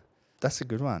phone? That's a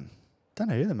good one. Don't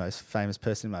know who the most famous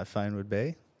person in my phone would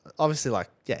be. Obviously,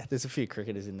 there's a few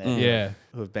cricketers in there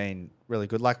who have been really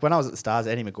good. Like when I was at the Stars,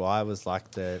 Eddie Maguire was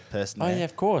like the person there. Oh, yeah,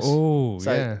 of course. Oh,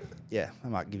 I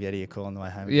might give Eddie a call on the way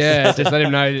home. Yeah, just let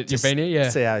him know that you've been here. Yeah,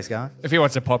 see how he's going. If he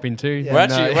wants to pop in too. Yeah.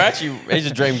 We're actually, he's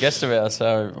a dream guest of ours.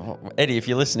 So, Eddie, if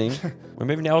you're listening, we're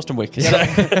moving to Elstonwick.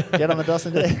 Get on the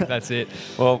Dawson D. That's it.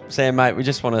 Well, Sam, mate, we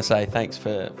just want to say thanks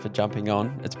for jumping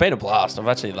on. It's been a blast. I've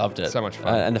actually loved it. So much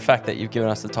fun. And the fact that you've given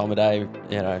us the time of day,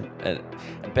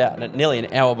 about nearly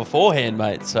an hour beforehand,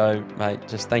 mate. So, mate,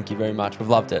 just thank you very much. We've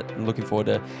loved it. I'm looking forward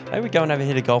to maybe go and have a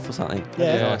hit of golf or something. That'd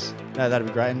be nice. No, that'd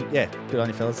be great. And good on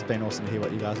you fellas. It's been awesome to hear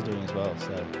what you guys are doing as well. So,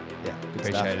 good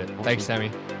Appreciate stuff. it. Awesome. Thanks,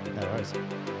 Sammy. No worries.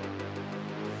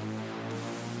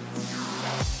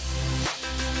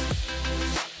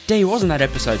 D, wasn't that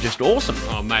episode just awesome?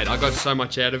 Oh, mate, I got so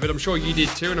much out of it. I'm sure you did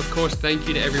too. And of course, thank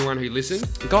you to everyone who listened.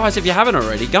 Guys, if you haven't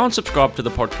already, go and subscribe to the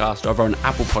podcast over on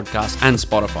Apple Podcasts and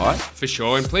Spotify. For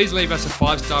sure. And please leave us a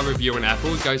 5-star review on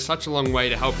Apple. It goes such a long way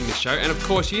to helping the show. And of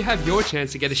course, you have your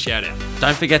chance to get a shout out.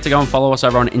 Don't forget to go and follow us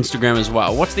over on Instagram as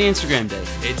well. What's the Instagram, D?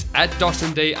 It's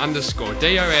 @DosandD_.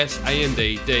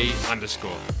 DOSANDD_.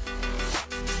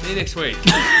 See you next week.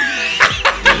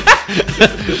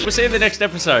 We'll see you in the next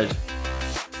episode.